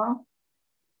revival,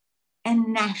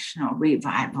 and national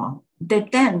revival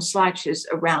that then slouches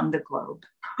around the globe.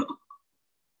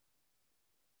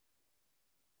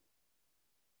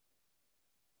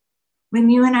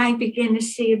 When you and I begin to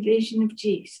see a vision of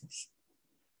Jesus,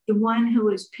 the one who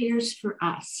was pierced for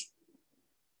us,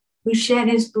 who shed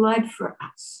his blood for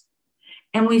us,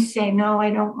 and we say, no,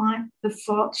 I don't want the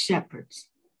false shepherds.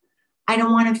 I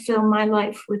don't want to fill my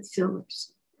life with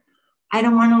fillers. I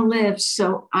don't want to live,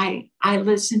 so I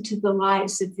listen to the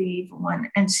lies of the evil one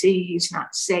and see he's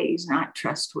not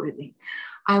trustworthy.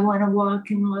 I want to walk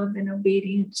in love and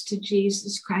obedience to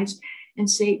Jesus Christ and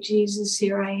say, Jesus,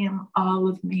 here I am, all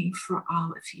of me for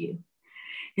all of you.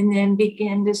 And then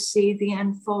begin to see the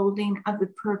unfolding of the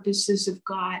purposes of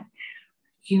God,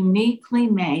 uniquely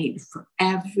made for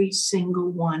every single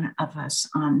one of us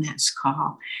on this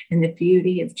call. And the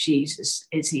beauty of Jesus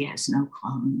is he has no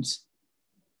clones.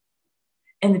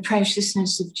 And the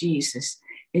preciousness of Jesus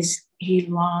is he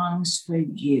longs for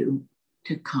you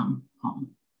to come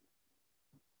home.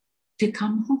 To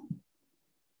come home.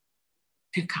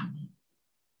 To come home.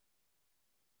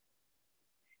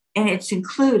 And it's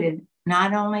included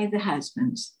not only the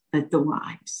husbands, but the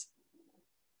wives.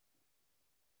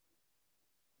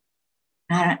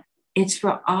 It's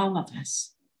for all of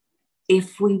us,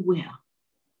 if we will,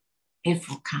 if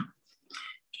we'll come.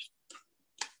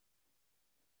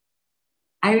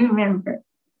 I remember,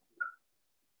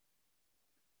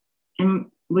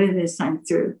 and with this I'm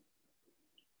through,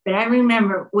 but I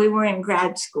remember we were in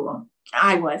grad school.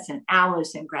 I wasn't. Al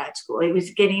was in grad school. He was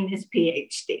getting his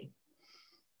PhD.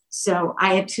 So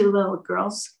I had two little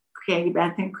girls, Katie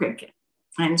Beth and Cricket.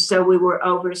 And so we were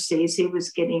overseas. He was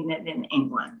getting it in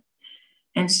England.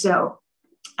 And so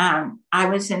I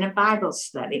was in a Bible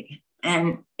study,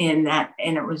 and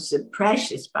it was a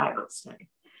precious Bible study.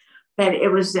 But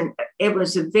it was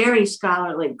a very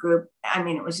scholarly group. I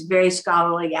mean, it was a very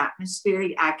scholarly atmosphere,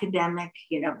 academic,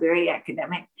 very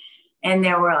academic. And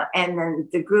then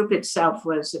the group itself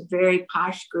was a very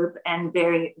posh group, and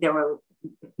there were a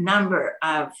number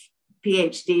of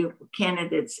PhD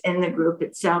candidates in the group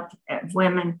itself,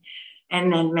 women.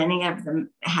 And then many of them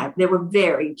they were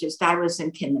I was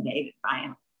intimidated by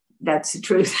them. That's the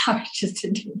truth. I was just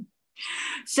intimidated.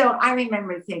 So I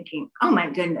remember thinking, oh my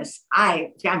goodness,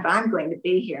 if I'm going to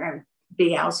be here and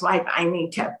be Al's wife, I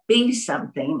need to be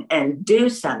something and do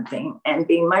something and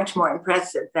be much more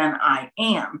impressive than I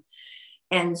am.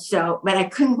 And so, but I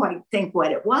couldn't quite think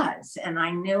what it was. And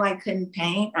I knew I couldn't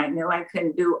paint. I knew I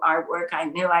couldn't do artwork. I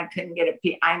knew I couldn't get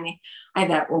I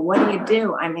thought, well, what do you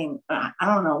do? I mean, I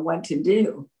don't know what to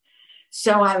do.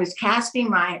 So I was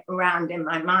casting around in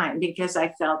my mind because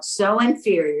I felt so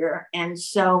inferior and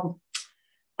so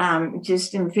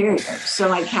just inferior.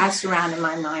 So I cast around in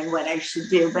my mind what I should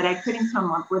do, but I couldn't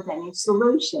come up with any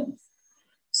solutions.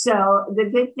 So the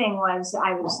good thing was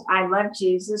I love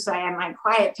Jesus. I had my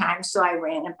quiet time, so I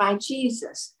ran it by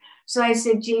Jesus. So I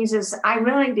said, Jesus, I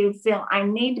really do feel I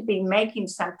need to be making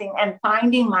something and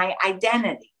finding my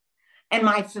identity and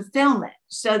my fulfillment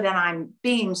so that I'm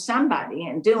being somebody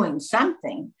and doing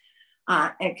something.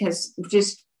 Because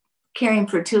just caring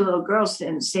for two little girls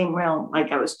didn't seem real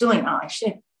like I was doing all I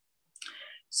should.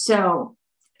 So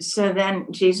then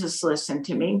Jesus listened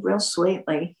to me real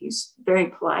sweetly. He's very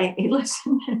polite. He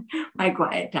listened in my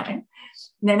quiet time.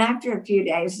 And then after a few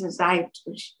days, as I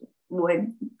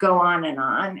would go on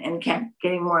and kept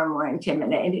getting more and more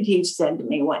intimidated, he said to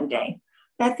me one day,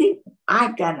 Bethy,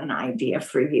 I've got an idea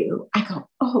for you. I go,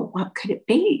 oh, what could it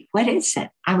be? What is it?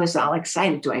 I was all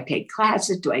excited. Do I take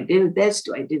classes? Do I do this?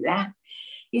 Do I do that?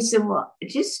 He said, well,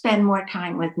 just spend more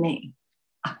time with me.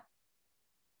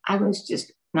 I was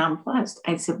just nonplussed.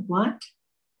 I said, what?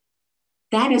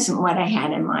 That isn't what I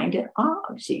had in mind at all,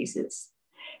 Jesus.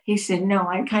 He said, no,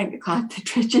 I kind of caught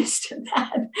the gist of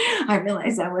that. I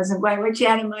realized that wasn't quite what you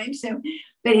had in mind.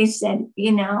 But he said,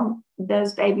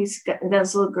 those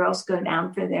little girls go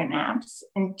down for their naps.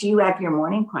 And do you have your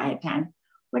morning quiet time?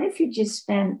 What if you just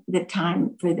spend the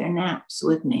time for their naps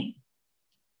with me?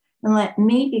 And let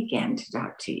me begin to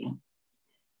talk to you.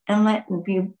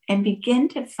 And begin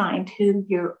to find who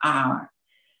you are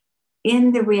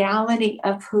in the reality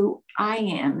of who I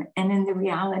am and in the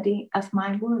reality of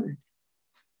my word.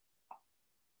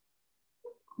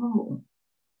 Oh.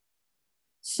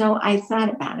 So I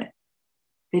thought about it,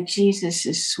 that Jesus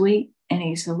is sweet and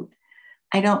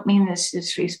I don't mean this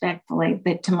disrespectfully,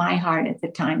 but to my heart at the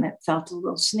time, it felt a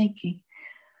little sneaky.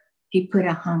 He put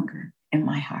a hunger in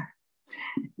my heart,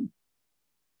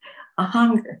 a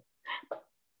hunger.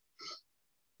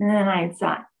 And then I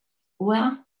thought,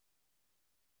 well,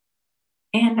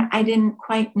 and I didn't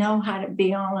quite know how to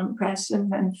be all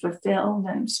impressive and fulfilled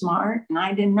and smart. And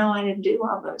I didn't know how to do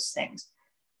all those things.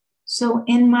 So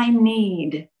in my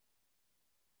need,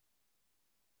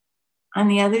 on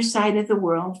the other side of the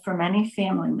world for many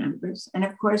family members, and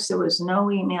of course there was no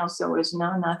emails, there was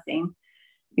no nothing.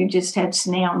 You just had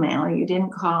snail mail. You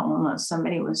didn't call unless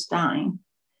somebody was dying.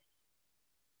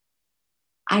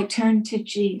 I turned to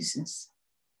Jesus.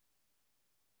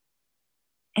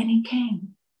 And he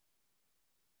came.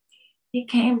 He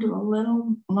came to a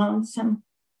little lonesome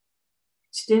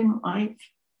student wife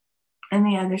on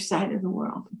the other side of the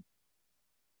world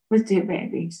with two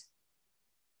babies,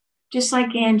 just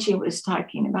like Angie was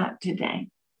talking about today.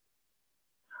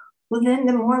 Well, then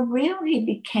the more real he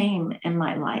became in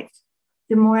my life,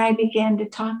 the more I began to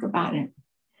talk about him.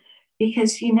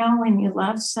 Because, when you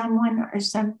love someone or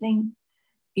something,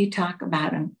 you talk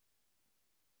about him.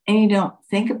 And you don't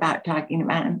think about talking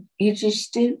about him. You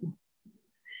just do.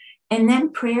 And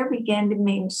then prayer began to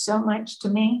mean so much to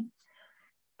me.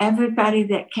 Everybody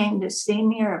that came to see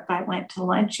me, or if I went to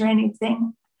lunch or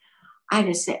anything, I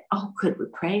just said, oh, could we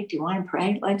pray? Do you want to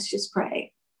pray? Let's just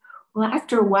pray. Well,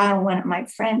 after a while, one of my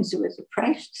friends who was a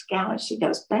precious gal, she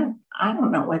goes, Beth, I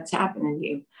don't know what's happening to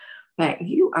you, but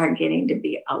you are getting to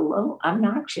be a little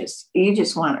obnoxious. You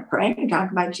just want to pray and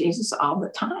talk about Jesus all the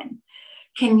time.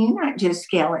 Can you not just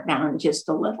scale it down just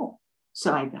a little?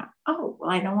 So I thought, oh, well,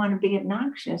 I don't want to be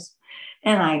obnoxious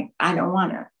and I don't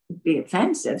want to be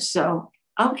offensive. So,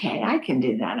 okay, I can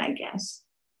do that, I guess.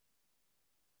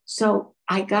 So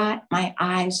I got my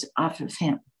eyes off of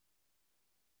him.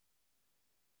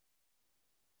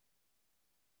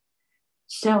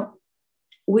 So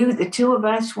the two of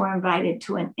us were invited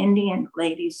to an Indian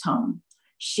lady's home.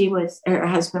 Her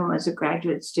husband was a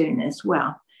graduate student as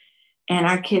well. And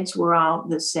our kids were all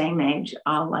the same age,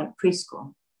 all like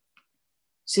preschool.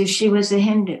 So she was a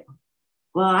Hindu.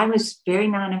 Well, I was very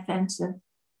non-offensive.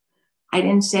 I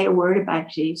didn't say a word about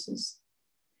Jesus.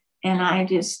 And I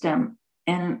just,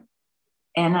 and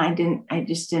And I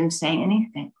just didn't say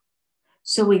anything.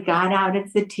 So we got out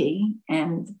of the tea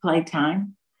and the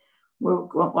playtime. We're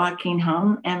walking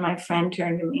home, and my friend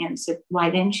turned to me and said, "Why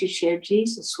didn't you share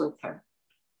Jesus with her?"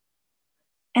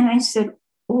 And I said,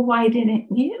 "Well, why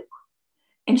didn't you?"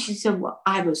 And she said, "Well,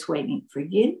 I was waiting for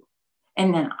you,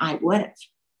 and then I would have."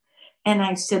 And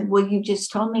I said, "Well, you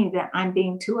just told me that I'm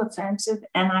being too offensive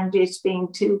and I'm just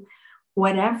being too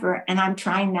whatever, and I'm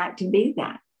trying not to be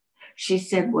that." She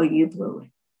said, "Well, you blew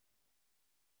it."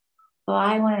 Well,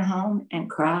 I went home and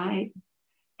cried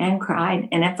and cried.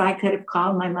 And if I could have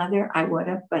called my mother, I would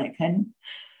have, but I couldn't.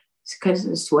 It's because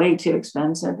it's way too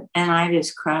expensive. And I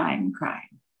just cried and cried.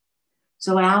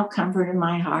 So Al comforted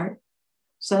my heart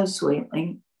so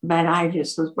sweetly. But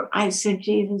I said,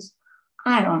 "Jesus,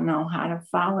 I don't know how to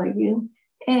follow you.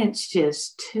 It's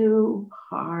just too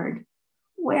hard.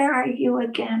 Where are you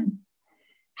again?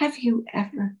 Have you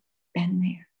ever been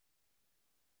there?"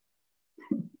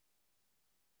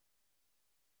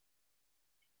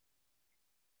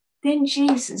 Then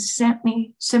Jesus sent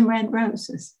me some red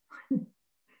roses.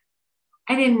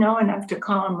 I didn't know enough to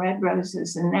call them red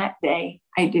roses, and that day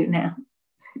I do now.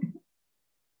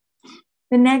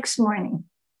 The next morning,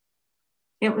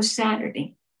 it was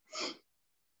Saturday.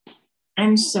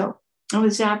 And so it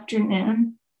was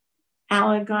afternoon.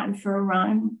 Al had gone for a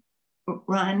run.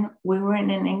 We were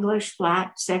in an English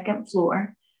flat, second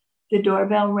floor. The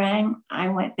doorbell rang. I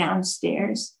went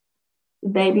downstairs. The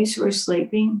babies were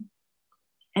sleeping.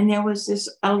 And there was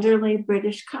this elderly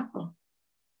British couple.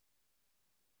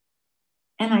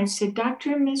 And I said,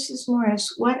 "Dr. and Mrs.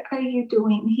 Morris, what are you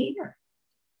doing here?"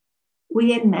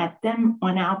 We had met them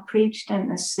when Al preached on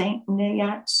the St.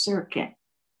 Neot Circuit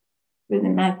for the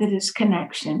Methodist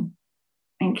Connection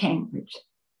in Cambridge.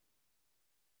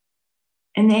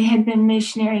 And they had been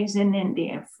missionaries in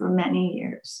India for many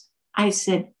years. I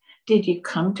said, "Did you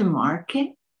come to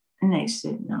market?" And they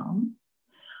said, "No."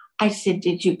 I said,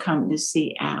 "Did you come to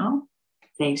see Al?"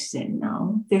 They said,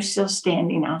 "No." They're still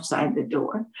standing outside the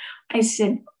door. I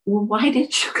said, "Well, why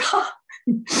did you come?"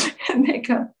 And they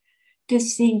go, "To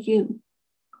see you."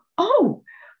 "Oh."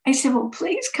 I said, "Well,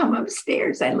 please come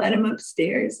upstairs." I let him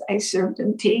upstairs. I served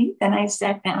him tea. Then I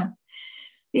sat down.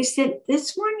 They said,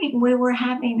 "This morning we were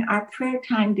having our prayer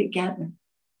time together.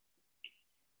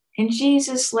 And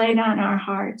Jesus laid on our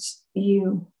hearts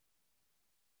you."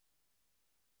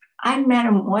 I met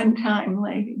him one time,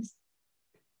 ladies,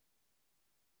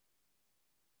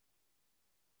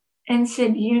 and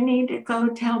said, "You need to go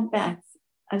tell Beth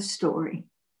a story."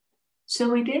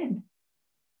 So we did.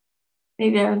 They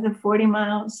drove the 40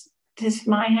 miles to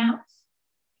my house.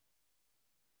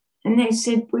 And they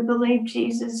said, "We believe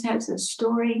Jesus has a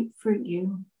story for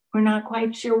you. We're not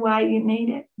quite sure why you need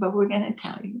it, but we're going to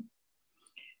tell you."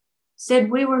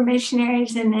 Said, "We were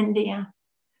missionaries in India.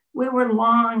 We were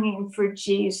longing for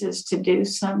Jesus to do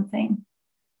something.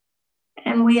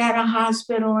 And we had a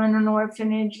hospital and an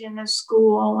orphanage and a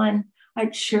school and a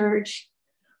church.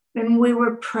 And we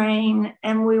were praying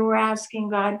and we were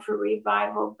asking God for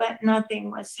revival, but nothing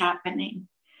was happening."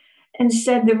 And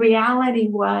said the reality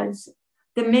was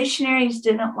the missionaries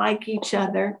didn't like each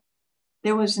other.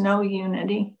 There was no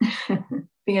unity,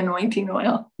 the anointing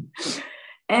oil.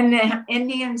 And the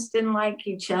Indians didn't like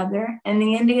each other, and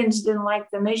the Indians didn't like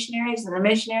the missionaries, and the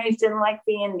missionaries didn't like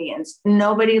the Indians.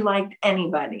 Nobody liked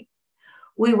anybody.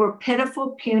 We were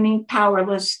pitiful, puny,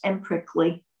 powerless, and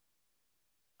prickly.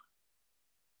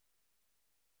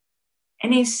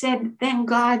 And he said, then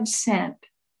God sent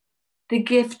the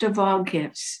gift of all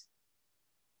gifts.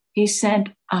 He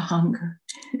sent a hunger.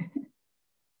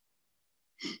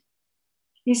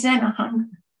 He sent a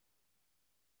hunger.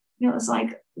 It was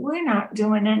like, we're not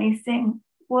doing anything.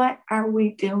 What are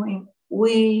we doing?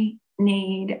 We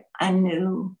need a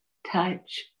new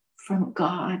touch from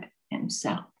God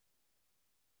himself.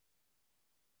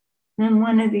 Then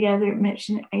one of the other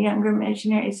younger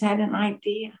missionaries had an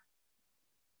idea.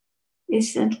 He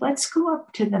said, let's go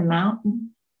up to the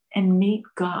mountain and meet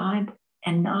God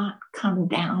and not come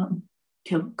down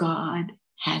till God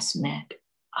has met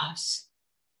us.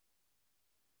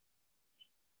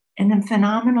 And the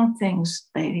phenomenal things,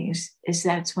 ladies, is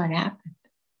that's what happened.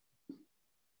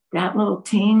 That little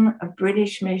team of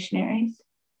British missionaries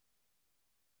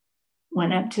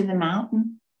went up to the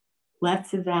mountain,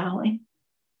 left the valley,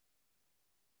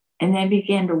 and they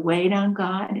began to wait on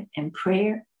God in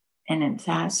prayer and in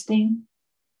fasting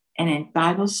and in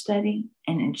Bible study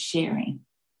and in sharing.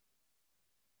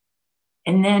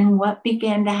 And then what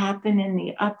began to happen in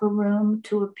the upper room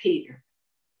to a Peter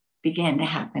began to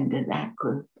happen to that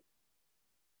group.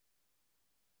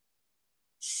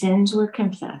 Sins were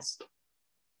confessed,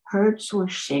 hurts were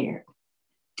shared,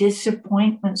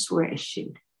 Disappointments were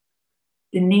issued.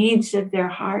 The needs of their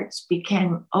hearts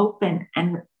became open,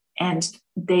 and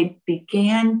they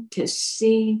began to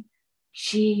see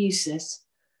Jesus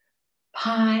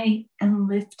high and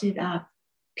lifted up,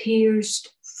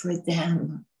 pierced for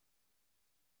them.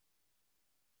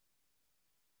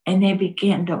 And they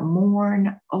began to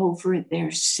mourn over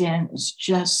their sins,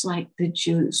 just like the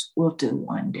Jews will do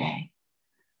one day.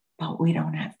 But we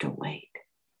don't have to wait.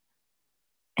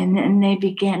 And then they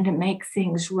began to make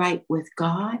things right with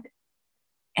God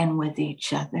and with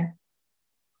each other.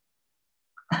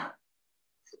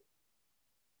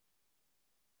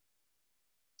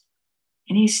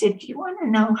 And he said, do you want to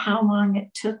know how long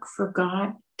it took for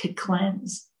God to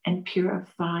cleanse and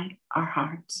purify our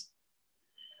hearts?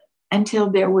 Until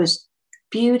there was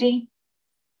beauty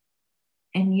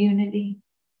and unity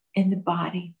in the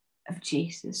body of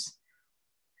Jesus.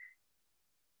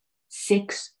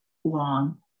 6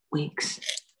 long weeks.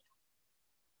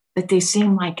 But they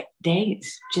seemed like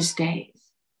days, just days.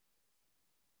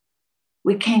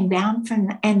 We came down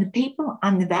and the people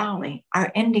on the valley,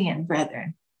 our Indian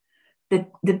brethren,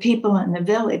 the people in the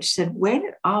village said, where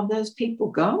did all those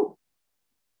people go?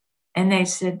 And they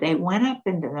said they went up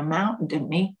into the mountain to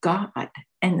meet God.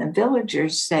 And the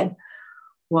villagers said,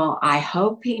 well, I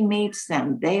hope he meets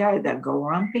them. They are the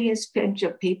grumpiest pinch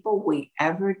of people we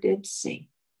ever did see.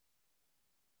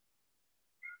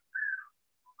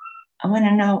 I want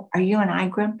to know, are you and I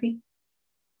grumpy?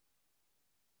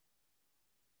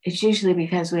 It's usually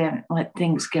because we haven't let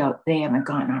things go. They haven't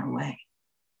gone our way.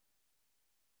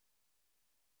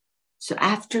 So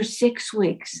after 6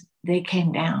 weeks, they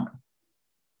came down.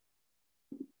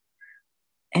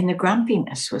 And the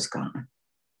grumpiness was gone.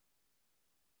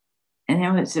 And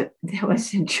there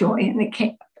was a joy in the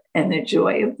camp. And the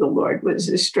joy of the Lord was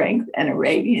a strength and a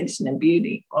radiance and a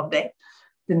beauty. Well,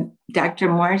 Dr.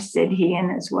 Morris said he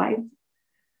and his wife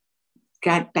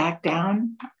got back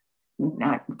down,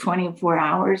 not 24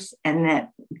 hours, and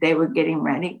that they were getting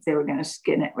ready. They were going to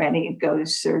get ready and go to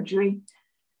surgery.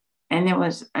 And there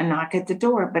was a knock at the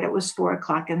door, but it was 4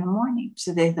 o'clock in the morning.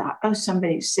 So they thought, oh,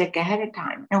 somebody's sick ahead of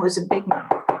time. And it was a big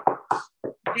knock.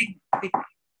 Big.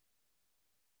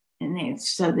 And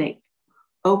so they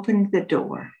opened the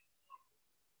door.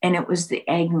 And it was the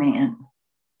Eggman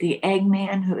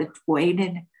who had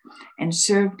waited and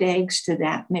served eggs to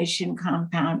that mission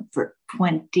compound for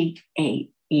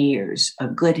 28 years, a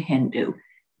good Hindu,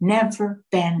 never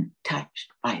been touched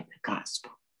by the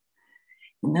gospel.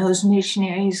 And those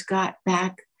missionaries got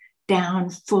back down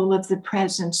full of the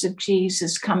presence of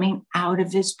Jesus, coming out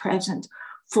of his presence,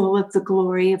 full of the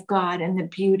glory of God and the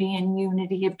beauty and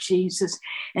unity of Jesus.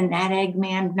 And that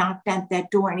Eggman knocked at that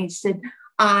door and he said,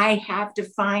 I have to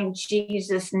find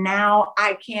Jesus now.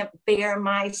 I can't bear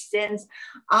my sins.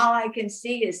 All I can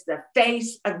see is the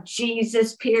face of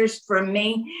Jesus pierced for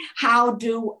me. How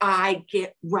do I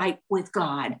get right with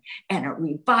God? And a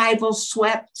revival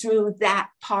swept through that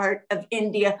part of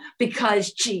India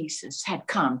because Jesus had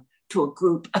come to a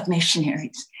group of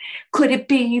missionaries. Could it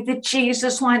be that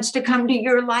Jesus wants to come to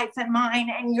your life and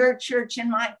mine and your church and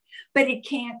mine? But he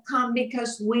can't come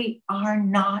because we are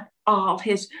not all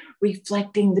his,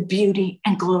 reflecting the beauty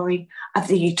and glory of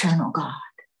the eternal God.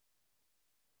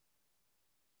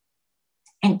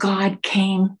 And God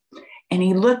came and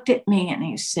he looked at me and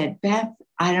he said, Beth,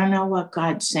 I don't know what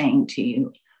God's saying to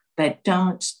you, but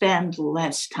don't spend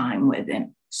less time with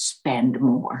him, spend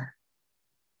more.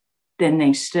 Then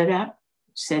they stood up,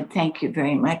 said, thank you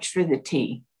very much for the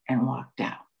tea, and walked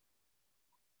out.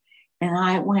 And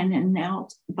I went and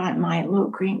knelt by my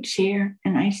little green chair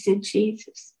and I said,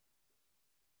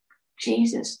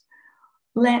 Jesus,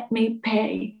 let me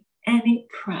pay any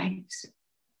price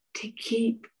to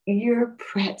keep your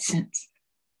presence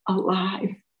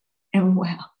alive and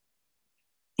well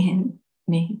in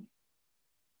me.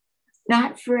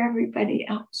 Not for everybody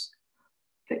else,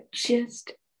 but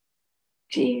just,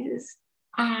 Jesus,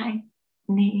 I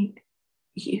need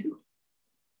you.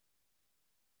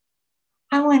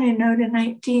 I want to know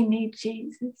tonight, do you need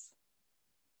Jesus?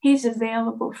 He's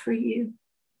available for you.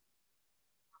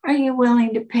 Are you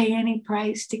willing to pay any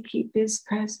price to keep his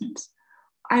presence?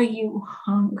 Are you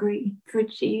hungry for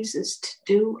Jesus to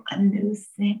do a new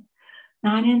thing?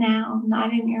 Not in Al,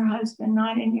 not in your husband,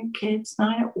 not in your kids,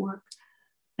 not at work,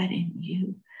 but in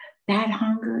you. That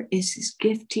hunger is his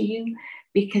gift to you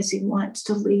because he wants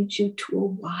to lead you to a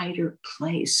wider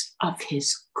place of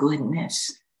his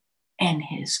goodness and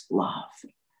his love.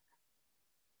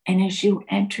 And as you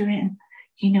enter in,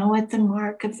 you know what the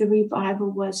mark of the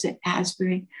revival was at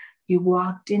Asbury? You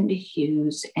walked into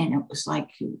Hughes and it was like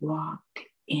you walked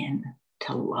into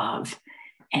love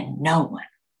and no one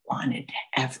wanted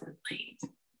to ever leave.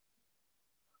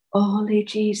 Oh, Holy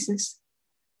Jesus,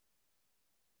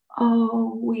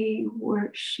 oh, we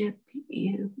worship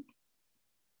you.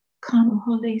 Come,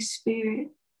 Holy Spirit,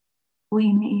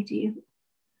 we need you.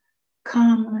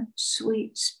 Come,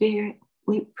 sweet Spirit,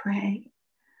 we pray.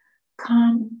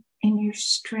 Come in your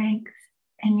strength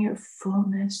and your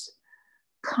fullness.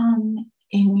 Come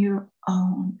in your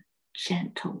own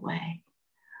gentle way.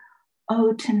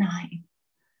 Oh, tonight,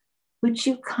 would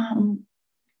you come,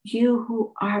 you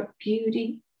who are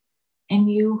beauty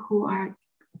and you who are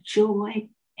joy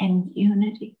and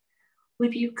unity?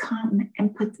 Would you come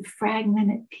and put the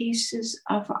fragmented pieces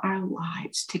of our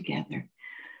lives together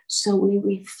so we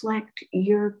reflect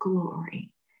your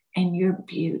glory and your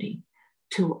beauty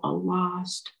to a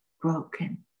lost,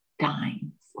 broken,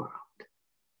 dying world?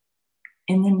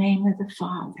 In the name of the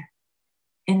Father,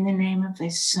 in the name of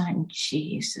his Son,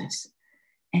 Jesus,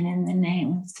 and in the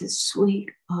name of the sweet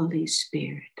Holy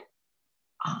Spirit.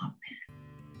 Amen.